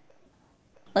完了。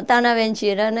我到那边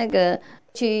去了，那个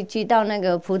去到那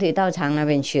个菩提道场那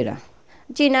边去了，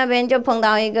去那边就碰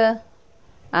到一个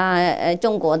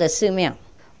中国的寺庙，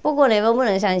不过你们不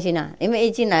能相信你们一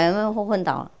进来你们会昏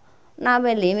倒，那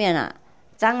边里面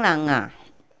蟑螂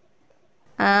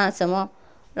什么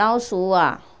老鼠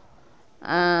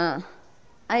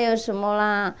还有什么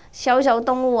啦，小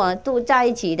动物都在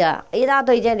一起的，一大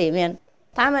堆在里面。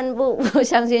他们不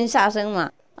相信杀生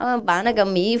嘛，他们把那个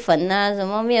米粉什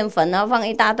么面粉放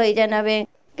一大堆在那边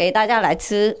给大家来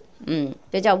吃，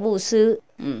就叫布施。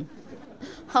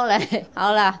后来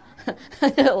好了，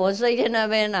我睡在那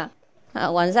边了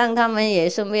晚上他们也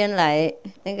顺便来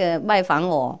那个拜访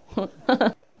我，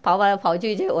跑来跑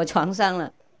去在我床上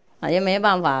了也没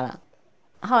办法了。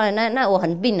后来那我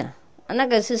很病那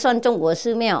个是算中国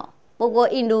寺庙，不过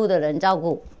印度的人照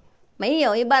顾，没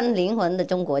有一半灵魂的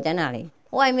中国在那里，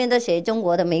外面都写中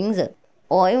国的名字。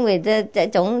我因为在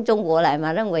从中国来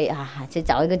嘛，认为去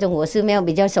找一个中国寺庙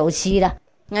比较熟悉了，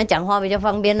那讲话比较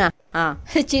方便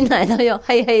进来都有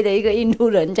黑黑的一个印度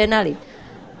人在那里，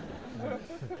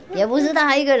也不是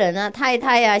他一个人太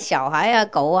太小孩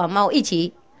狗猫一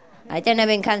起还在那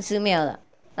边看寺庙的，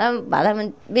他们把他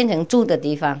们变成住的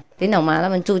地方，听懂吗？他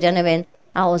们住在那边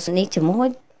我说你怎么会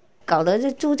搞得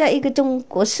就住在一个中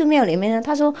国寺庙里面呢？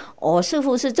他说师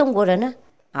父是中国人呢。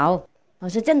好，我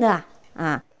说真的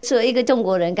是一个中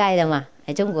国人盖的嘛，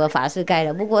中国法师盖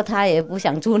的，不过他也不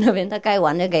想住那边，他盖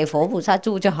完了给佛菩萨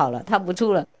住就好了，他不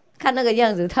住了，看那个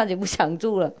样子他就不想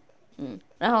住了。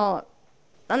然后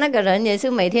那个人也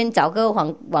是每天找个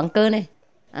网歌呢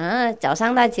早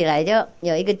上他起来就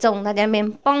有一个钟，他在那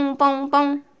边嘣嘣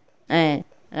嘣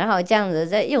然后这样子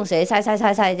再用水晒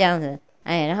这样子，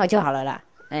哎，然后就好了啦，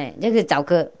哎，这个早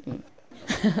歌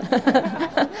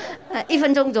，1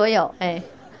分钟左右，哎，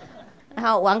然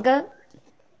后晚歌，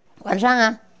晚上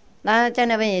啊，然后在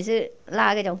那边也是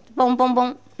拉个种嘣嘣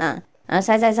嘣啊，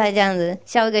晒这样子，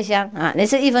烧一个香啊，也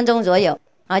是1分钟左右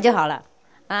啊就好了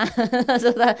啊，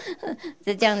是吧？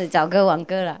就这样子早歌晚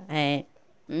歌了，哎，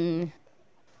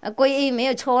皈依没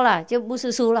有错了，就不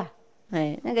吃素了。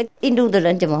哎，那个印度的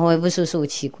人怎么会不吃素？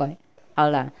奇怪。好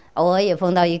了，偶尔也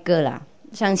碰到一个啦，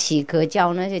像锡克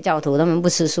教那些教徒，他们不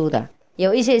吃素的，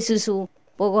有一些吃素，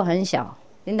不过很小，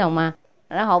你懂吗？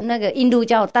然后那个印度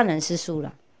教当然吃素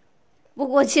了，不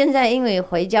过现在因为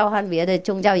回教和别的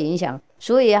宗教影响，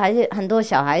所以还是很多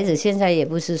小孩子现在也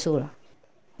不吃素了，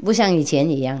不像以前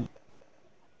一样。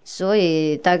所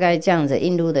以大概这样子，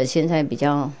印度的现在比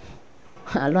较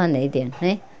乱了一点，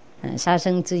哎，杀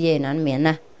生之业难免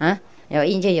了啊，有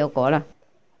因就有果了。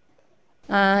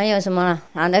还有什么了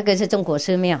啊？那个是中国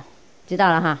寺庙，知道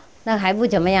了哈。那还不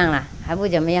怎么样啦，还不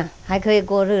怎么样，还可以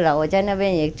过日了。我在那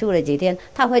边也住了几天，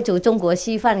他会煮中国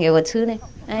稀饭给我吃呢。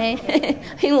哎，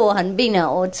因为我很病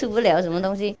了，我吃不了什么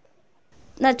东西。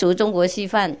那煮中国稀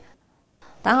饭，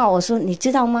然后我说你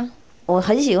知道吗？我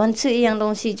很喜欢吃一样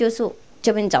东西，就是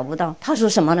这边找不到。他说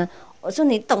什么呢？我说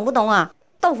你懂不懂啊？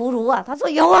豆腐乳啊？他说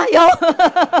有啊有。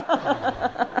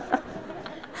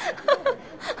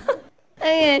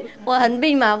哎，我很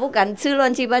病嘛，不敢吃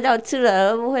乱七八糟，吃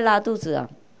了不会拉肚子啊。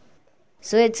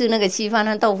所以吃那个稀饭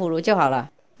和豆腐乳就好了，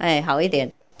哎，好一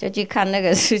点。就去看那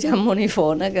个释迦牟尼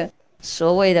佛那个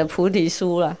所谓的菩提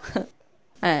树了。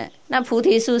哎，那菩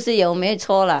提树是有没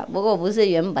错了，不过不是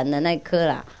原本的那棵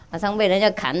啦，好像被人家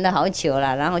砍得好久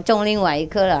了，然后种另外一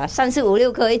棵了，3、4、5、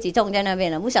6棵一起种在那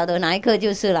边了，不晓得哪一棵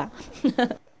就是了。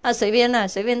随便啦，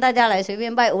随便大家来随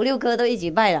便拜，5、6棵都一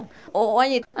起拜了。我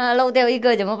万一漏掉一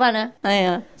个怎么办呢？哎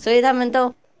呀，所以他们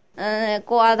都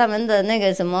挂他们的那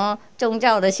个什么宗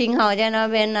教的信号在那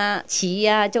边啊，旗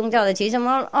啊，宗教的旗什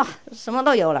么什么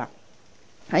都有了。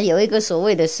还有一个所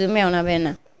谓的寺庙那边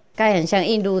呢，盖很像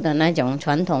印度的那种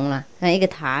传统啦，像一个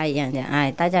塔一样的，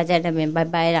哎，大家在那边拜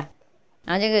拜啦。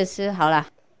然后这个是好了，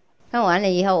看完了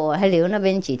以后我还留那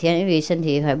边几天，因为身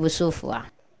体还不舒服啊，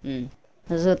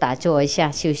就是打坐一下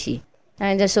休息，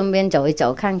那就顺便走一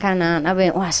走看看啊，那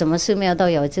边哇什么寺庙都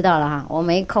有，知道了哈。我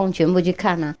没空全部去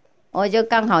看啊，我就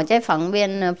刚好在旁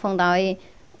边呢碰到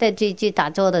在去打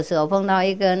坐的时候碰到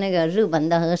一个那个日本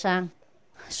的和尚，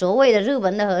所谓的日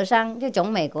本的和尚就从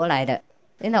美国来的，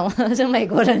你懂吗？是美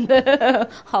国人的，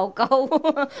好高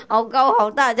好高好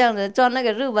大这样子，穿那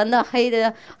个日本的黑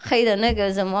的那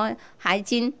个什么海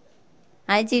巾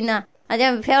啊，他这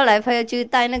样飘来飘去，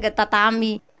带那个榻榻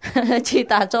米去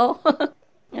打坐。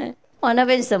哇，那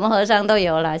边什么和尚都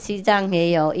有了，西藏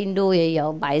也有，印度也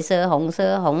有，白色、红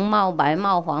色、红帽、白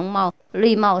帽、黄帽、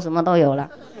绿帽，什么都有了。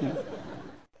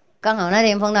刚好那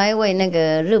天碰到一位那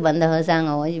个日本的和尚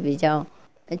哦，我就比较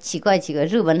奇怪，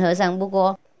日本和尚不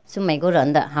过是美国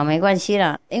人的，好没关系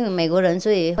啦，因为美国人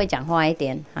所以会讲话一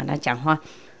点啊，他讲话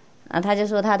啊，他就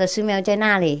说他的寺庙在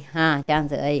那里啊，这样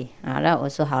子而已啊。那我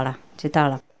说好了，知道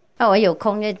了。那我有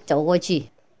空就走过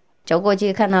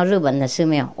去看到日本的寺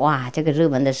庙，哇，这个日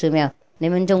本的寺庙，你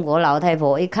们中国老太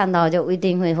婆一看到就一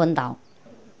定会昏倒。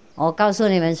我告诉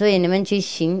你们，所以你们去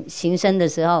行僧的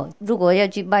时候，如果要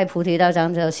去拜菩提道场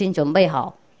的时候，先准备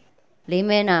好，里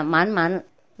面呢满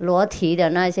裸体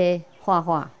的那些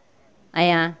画，哎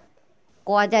呀，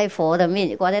挂在佛的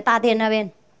面，挂在大殿那边，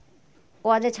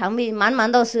挂在墙壁，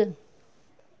满都是。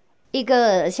一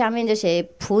个下面就写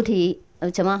菩提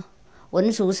什么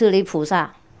文殊师利菩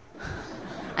萨。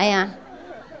哎呀，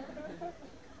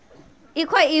一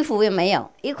块衣服也没有，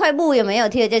一块布也没有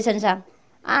贴在身上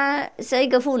啊，是一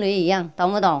个妇女一样，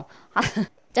懂不懂啊？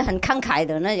这很慷慨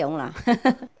的那种啦，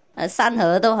山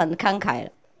河都很慷慨了。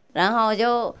然后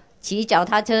就骑脚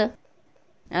踏车，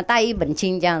带一本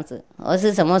经这样子，而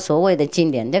是什么所谓的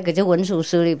经典，这个就文殊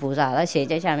师利菩萨，他写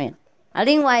在下面啊。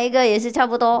另外一个也是差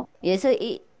不多，也是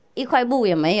一块布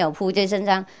也没有铺在身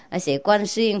上，写观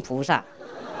世音菩萨。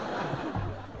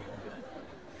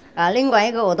另外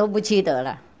一个我都不记得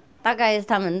了，大概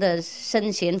他们的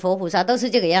圣贤佛菩萨都是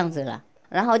这个样子了。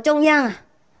然后中央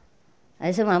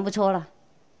还是蛮不错了，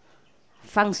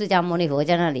放释迦牟尼佛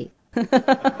在那里。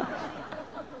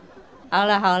好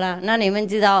了，那你们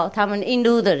知道他们印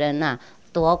度的人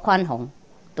多宽宏，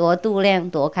多度量，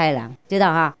多开朗，知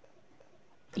道哈？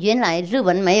原来日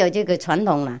本没有这个传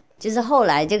统了，就是后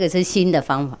来这个是新的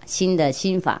方法，新的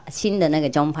法，新的那个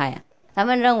宗派啊。他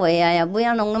们认为呀，不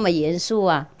要弄那么严肃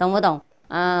啊，懂不懂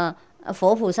啊？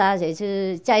佛菩萨也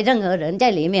是在任何人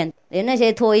在里面，连那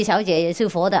些脱衣小姐也是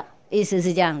佛的，意思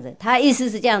是这样子。他意思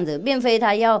是这样子，并非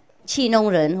他要戏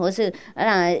弄人，或是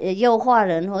诱惑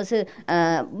人，或是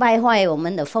败坏我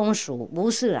们的风俗，不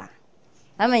是啦。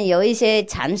他们有一些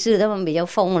禅师，他们比较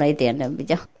疯了一点的，比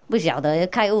较不晓得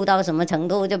开悟到什么程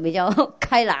度，就比较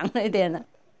开朗了一点了，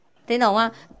听懂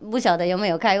吗？不晓得有没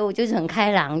有开悟，就是很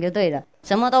开朗就对了，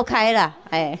什么都开了。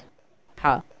哎，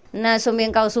好，那顺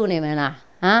便告诉你们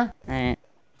啦，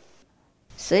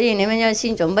所以你们要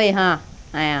心准备哈。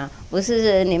哎呀，不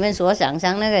是你们所想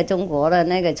象那个中国的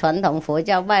那个传统佛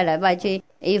教拜来拜去，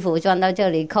衣服穿到这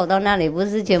里扣到那里，不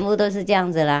是全部都是这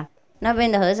样子啦。那边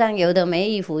的和尚有的没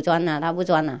衣服穿他不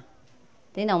穿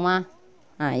听懂吗？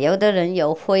有的人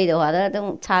有灰的话，他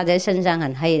都擦在身上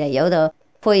很黑的，有的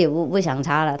灰也不想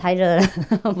擦了，太热了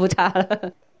不擦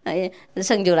了。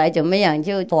生出来怎么样，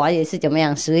就活也是怎么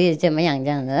样，死也怎么样，这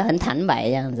样子很坦白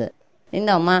这样子，听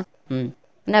懂吗？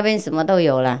那边什么都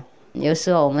有了。有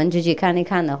时候我们就去看一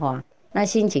看的话，那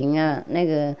心情啊，那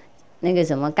个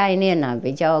什么概念啊，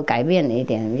比较改变了一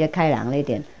点，比较开朗了一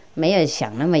点，没有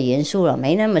想那么严肃了，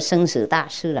没那么生死大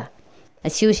事了。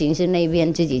修行是那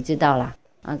边自己知道了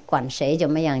管谁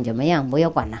怎么样怎么样，不要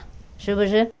管了，是不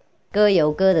是？各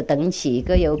有各的等级，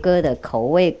各有各的口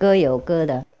味，各有各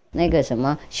的那个什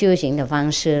么修行的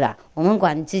方式了。我们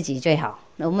管自己最好，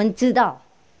我们知道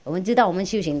我们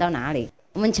修行到哪里，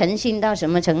我们诚信到什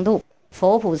么程度，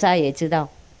佛菩萨也知道。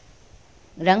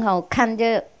然后看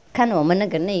我们那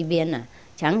个那边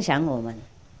想想我们，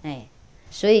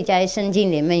所以在圣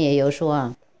经里面也有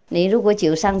说你如果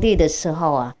求上帝的时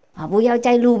候不要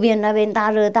在路边那边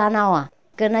大热大闹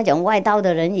跟那种外道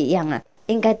的人一样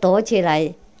应该躲起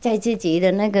来，在自己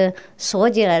的那个锁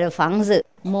起来的房子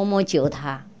默默求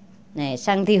他，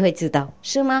上帝会知道，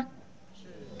是吗？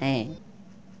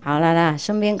好了啦，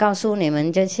顺便告诉你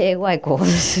们这些外国的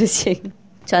事情，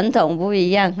传统不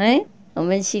一样，我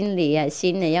们心里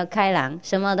要开朗，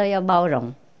什么都要包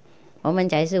容，我们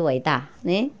才是伟大。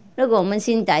如果我们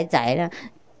心窄窄了，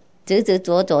执执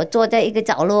着着坐在一个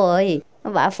角落而已，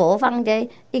把佛放在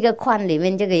一个框里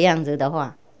面这个样子的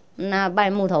话，那拜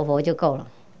木头佛就够了，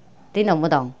听懂不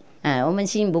懂？我们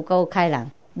心不够开朗，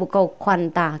不够宽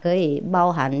大，可以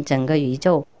包含整个宇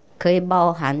宙，可以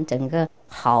包含整个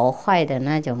好坏的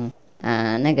那种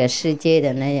那个世界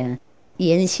的那种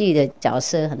延续的角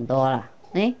色很多了。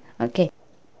OK，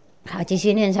 好，继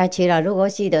续念下去了。如果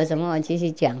记得什么，我继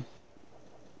续讲。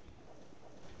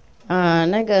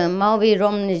那个猫比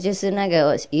Rom 就是那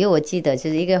个，因为我记得就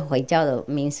是一个回教的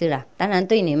名字啦。当然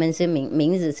对你们是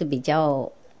名字是比较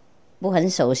不很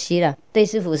熟悉了，对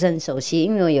师父是很熟悉，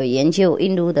因为我有研究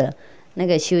印度的那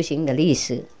个修行的历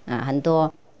史很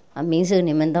多名字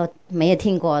你们都没有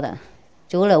听过的，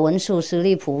除了文殊师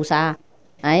利菩萨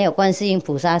还有观世音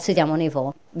菩萨、释迦牟尼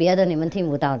佛，别的你们听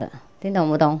不到的，听懂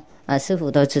不懂？师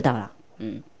父都知道了。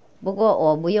不过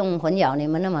我不用混淆你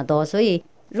们那么多，所以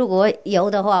如果有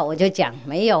的话我就讲，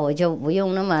没有我就不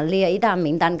用那么列一大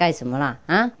名单干什么啦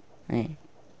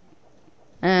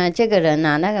这个人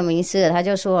那个名师他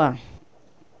就说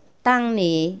当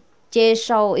你接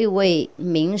受一位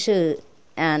名师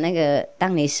那个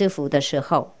当你师父的时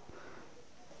候，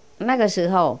那个时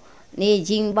候你已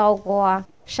经包括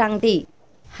上帝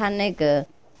和那个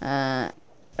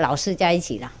老师在一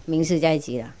起了，名师在一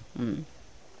起了。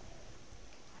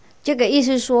这个意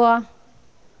思说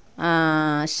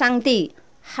上帝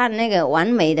和那个完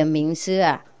美的名师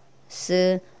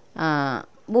是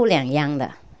不两样的，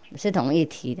是同一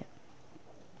体的。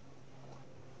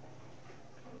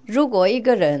如果一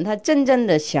个人他真正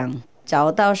的想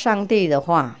找到上帝的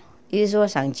话，意思说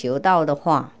想求道的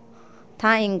话，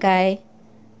他应该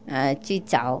去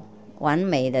找完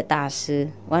美的大师，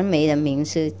完美的名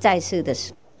师，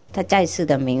他在世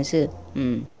的名师。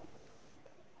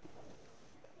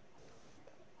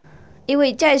因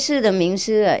为在世的名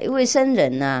师因为僧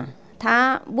人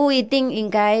他不一定应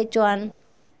该穿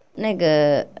那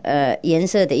个颜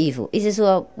色的衣服，意思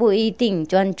说不一定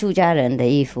穿出家人的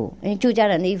衣服，因为出家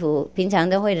人的衣服平常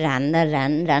都会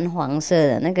染黄色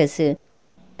的，那个是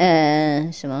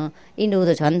什么印度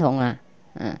的传统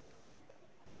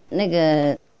那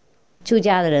个出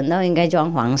家的人都应该穿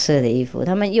黄色的衣服，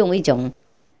他们用一种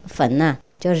粉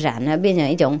就染了变成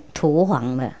一种土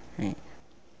黄的。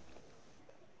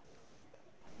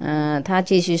他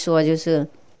继续说，就是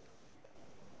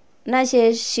那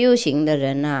些修行的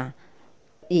人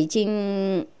已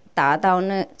经达到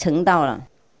成道了，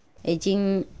已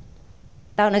经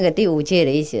到那个第五界的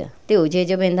意思。第五界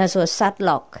这边他说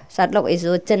Satlok 意思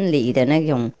说真理的那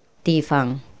种地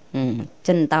方，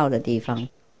正道的地方。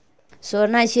说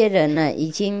那些人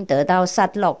已经得到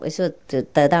Satlok， 说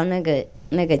得到那个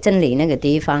真理那个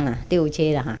地方第五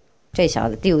界了最少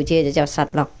的第五界就叫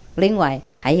Satlok。另外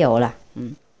还有了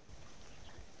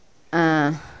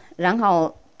然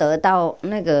后得到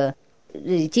那个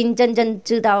已经真正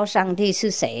知道上帝是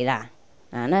谁啦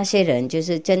那些人就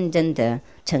是真正的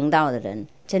成道的人，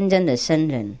真正的僧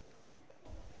人。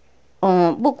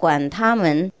不管他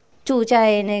们住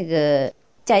在那个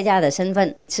在家的身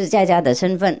份，是在家的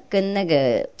身份，跟那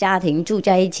个家庭住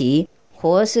在一起，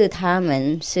或是他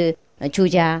们是出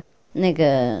家那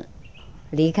个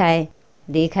离开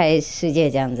世界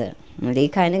这样子，离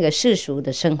开那个世俗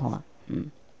的生活。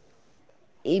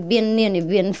一边念一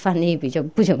边翻译比较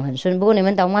不怎么很顺，不过你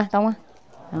们懂吗？懂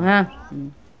啊？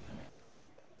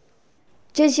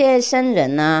这些僧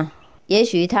人呢，也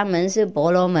许他们是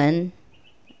婆罗门，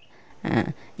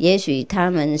也许他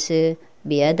们是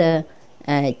别的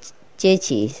阶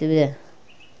级，是不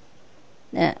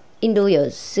是？印度有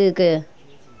4个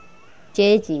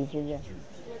阶级，是不是？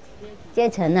阶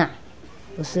层啊？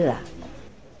不是啦，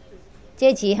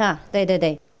阶级哈，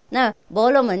对。那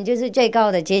婆罗门就是最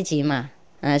高的阶级嘛。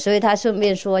所以他顺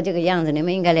便说这个样子，你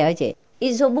们应该了解。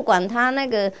意思说，不管他那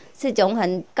个是种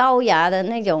很高雅的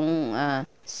那种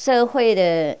社会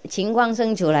的情况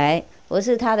生出来，或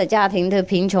是他的家庭的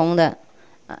贫穷的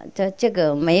这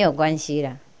个没有关系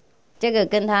了，这个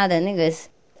跟他的那个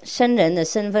僧人的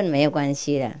身份没有关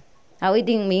系了。一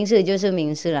定名士就是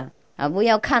名士了不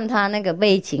要看他那个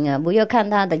背景不要看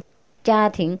他的家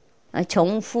庭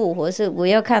穷富，或是不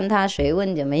要看他学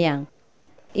问怎么样，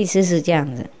意思是这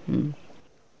样子。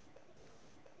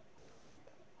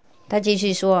他继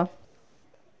续说，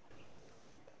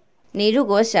你如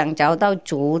果想找到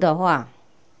足的话，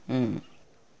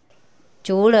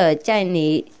除了在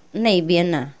你那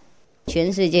边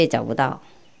全世界找不到。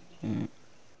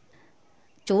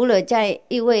除了在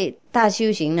一位大修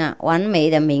行完美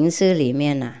的名师里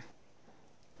面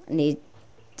你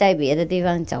在别的地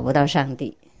方找不到上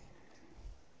帝。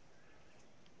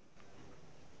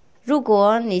如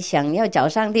果你想要找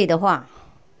上帝的话，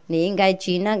你应该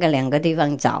去那个2个地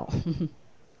方找。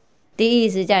第一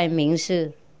是在名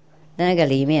师那个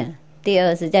里面，第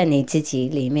二是在你自己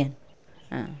里面。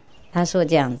他说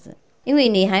这样子，因为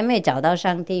你还没找到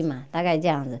上帝嘛，大概这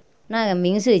样子。那个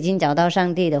名师已经找到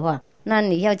上帝的话，那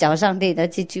你要找上帝的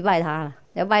就去拜他了。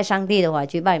要拜上帝的话，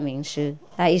去拜名师。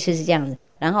他意思是这样子，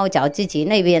然后找自己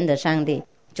那边的上帝。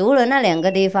除了那2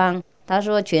个地方，他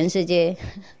说全世界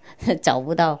找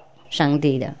不到上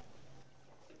帝的。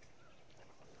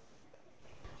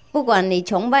不管你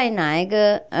崇拜哪一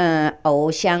个偶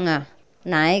像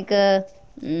哪一个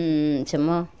什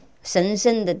么神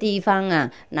圣的地方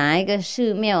哪一个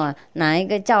寺庙哪一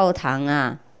个教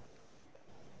堂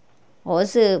或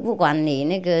是不管你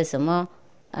那个什么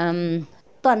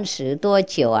断食多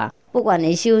久不管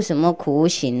你修什么苦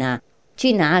行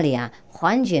去哪里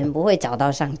完全不会找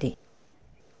到上帝。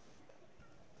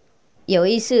有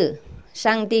一次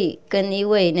上帝跟一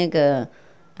位那个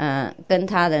跟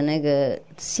他的那个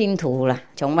信徒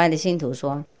崇拜的信徒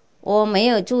说，我没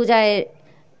有住在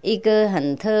一个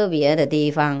很特别的地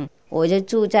方，我就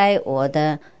住在我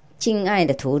的敬爱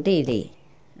的徒弟里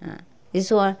就是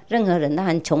说任何人他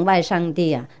很崇拜上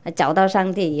帝找到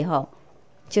上帝以后，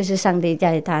就是上帝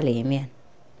在他里面。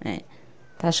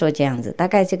他说这样子，大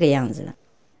概这个样子了。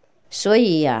所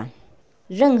以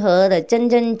任何的真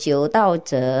正求道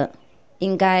者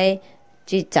应该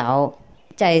去找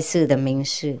在世的名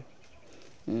师，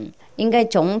应该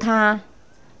从他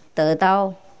得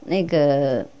到那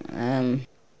个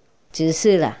指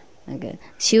示那个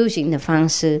修行的方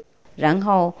式，然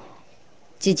后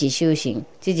自己修行，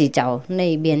自己找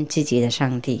那边自己的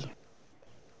上帝。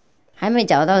还没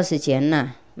找到之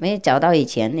前没找到以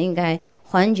前，应该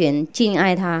完全敬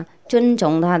爱他，尊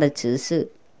重他的指示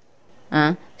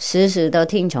时时都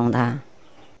听从他，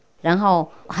然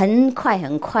后很快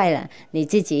了，你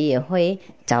自己也会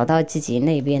找到自己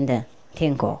那边的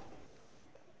天国。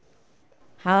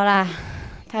好啦，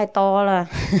太多了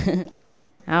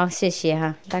好，谢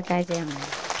谢大概这样。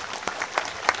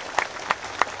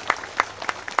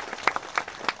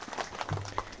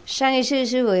上一次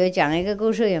师父有讲一个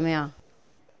故事，有没有？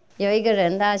有一个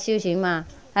人他修行嘛，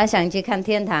他想去看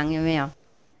天堂，有没有？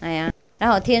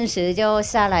然后天使就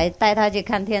下来带他去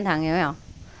看天堂，有没有？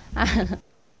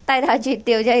带他去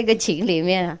丢在一个井里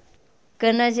面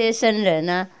跟那些僧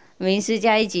人名师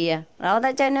在一起然后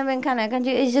他在那边看来看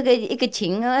去，是一个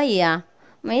井而已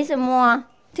没什么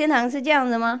天堂是这样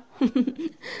子吗？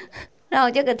然后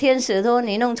这个天使说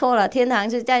你弄错了，天堂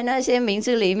是在那些名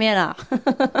师里面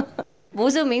不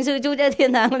是名师住在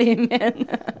天堂里面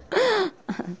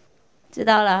知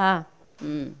道了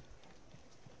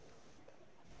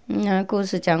故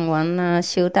事讲完了，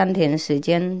修丹田时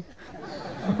间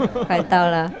快到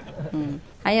了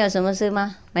还有什么事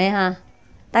吗？没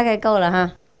大概够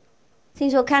了听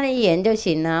说看一眼就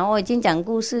行了，我已经讲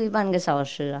故事半个小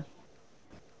时了。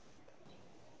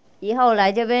以后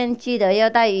来这边记得要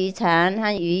带雨伞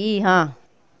和雨衣哈。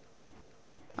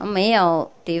没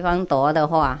有地方躲的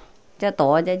话，就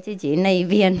躲在自己那一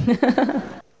边。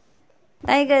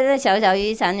带一个小小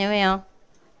雨伞有没有？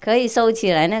可以收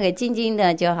起来，那个静静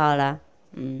的就好了。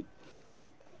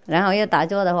然后要打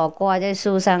坐的话，挂在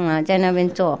树上啊，在那边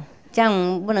坐。这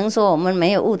样不能说我们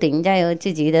没有屋顶在有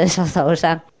自己的手头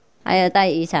上，还要带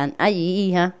雨伞啊、雨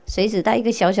衣哈，随时带一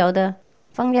个小小的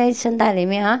放在身袋里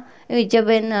面啊。因为这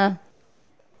边呢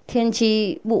天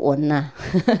气不稳呐、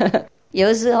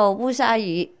有时候不下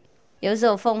雨，有时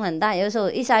候风很大，有时候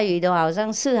一下雨的话，好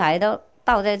像四海都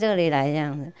倒在这里来这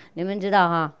样子。你们知道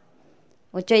哈？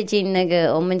我最近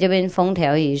我们这边风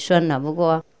调雨顺了，不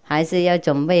过还是要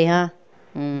准备哈。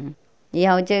以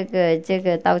后这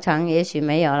个道场也许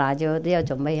没有了，就要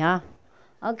准备哈。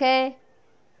OK，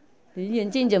 你眼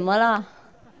镜怎么了？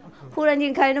忽然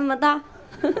间开那么大？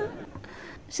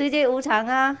世界无常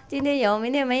啊，今天有，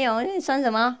明天没有，算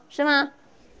什么？是吗？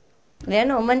连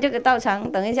我们这个道场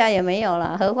等一下也没有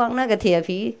了，何况那个铁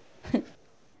皮，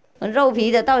肉皮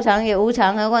的道场也无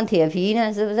常，何况铁皮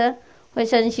呢？是不是会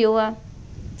生锈啊？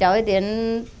搅一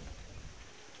点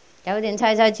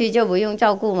菜下去就不用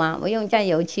照顾嘛，不用再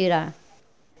油漆了。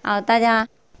好，大家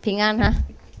平安哈。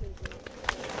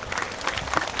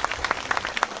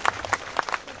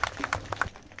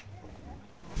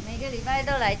每个礼拜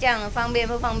都来这样，方便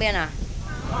不方便啊？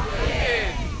方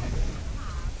便。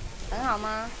很好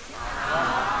吗？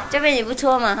好。这边也不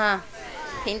错嘛哈。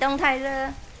屏东太热，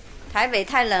台北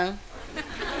太冷，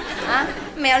啊，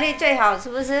苗栗最好是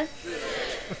不是？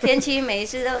天气每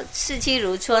次都四季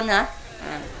如春啊。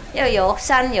要有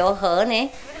山有河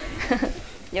呢，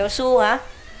有树啊。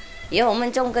以后我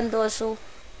们种更多树，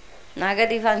哪个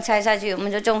地方拆下去我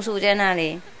们就种树在那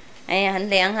里。哎呀，很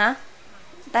凉啊！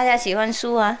大家喜欢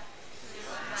树啊？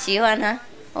喜欢啊！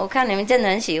我看你们真的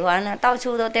很喜欢啊，到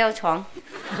处都吊床。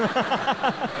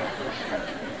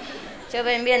这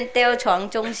边变吊床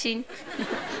中心。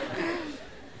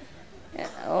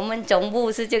我们总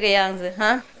部是这个样子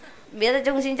哈，别的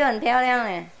中心就很漂亮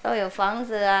哎，都有房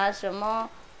子啊，什么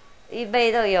一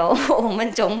倍都有。我们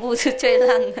总部是最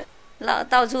烂的。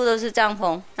到处都是帐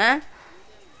篷啊！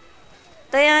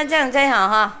对呀、这样最好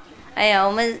哈。哎呀，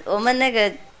我们那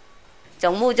个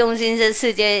总部中心是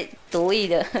世界独一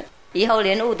的，以后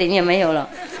连屋顶也没有了。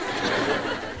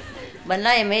本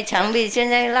来也没墙壁，现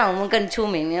在让我们更出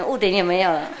名，连屋顶也没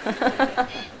有了。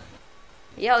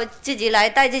以后自己来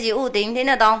戴自己屋顶，听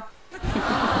得懂？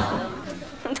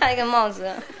戴个帽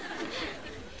子，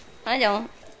那种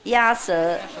鸭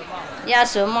舌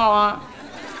帽啊。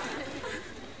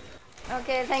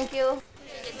OK， thank you，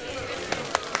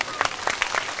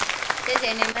 谢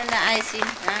谢你们的爱心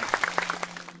啊。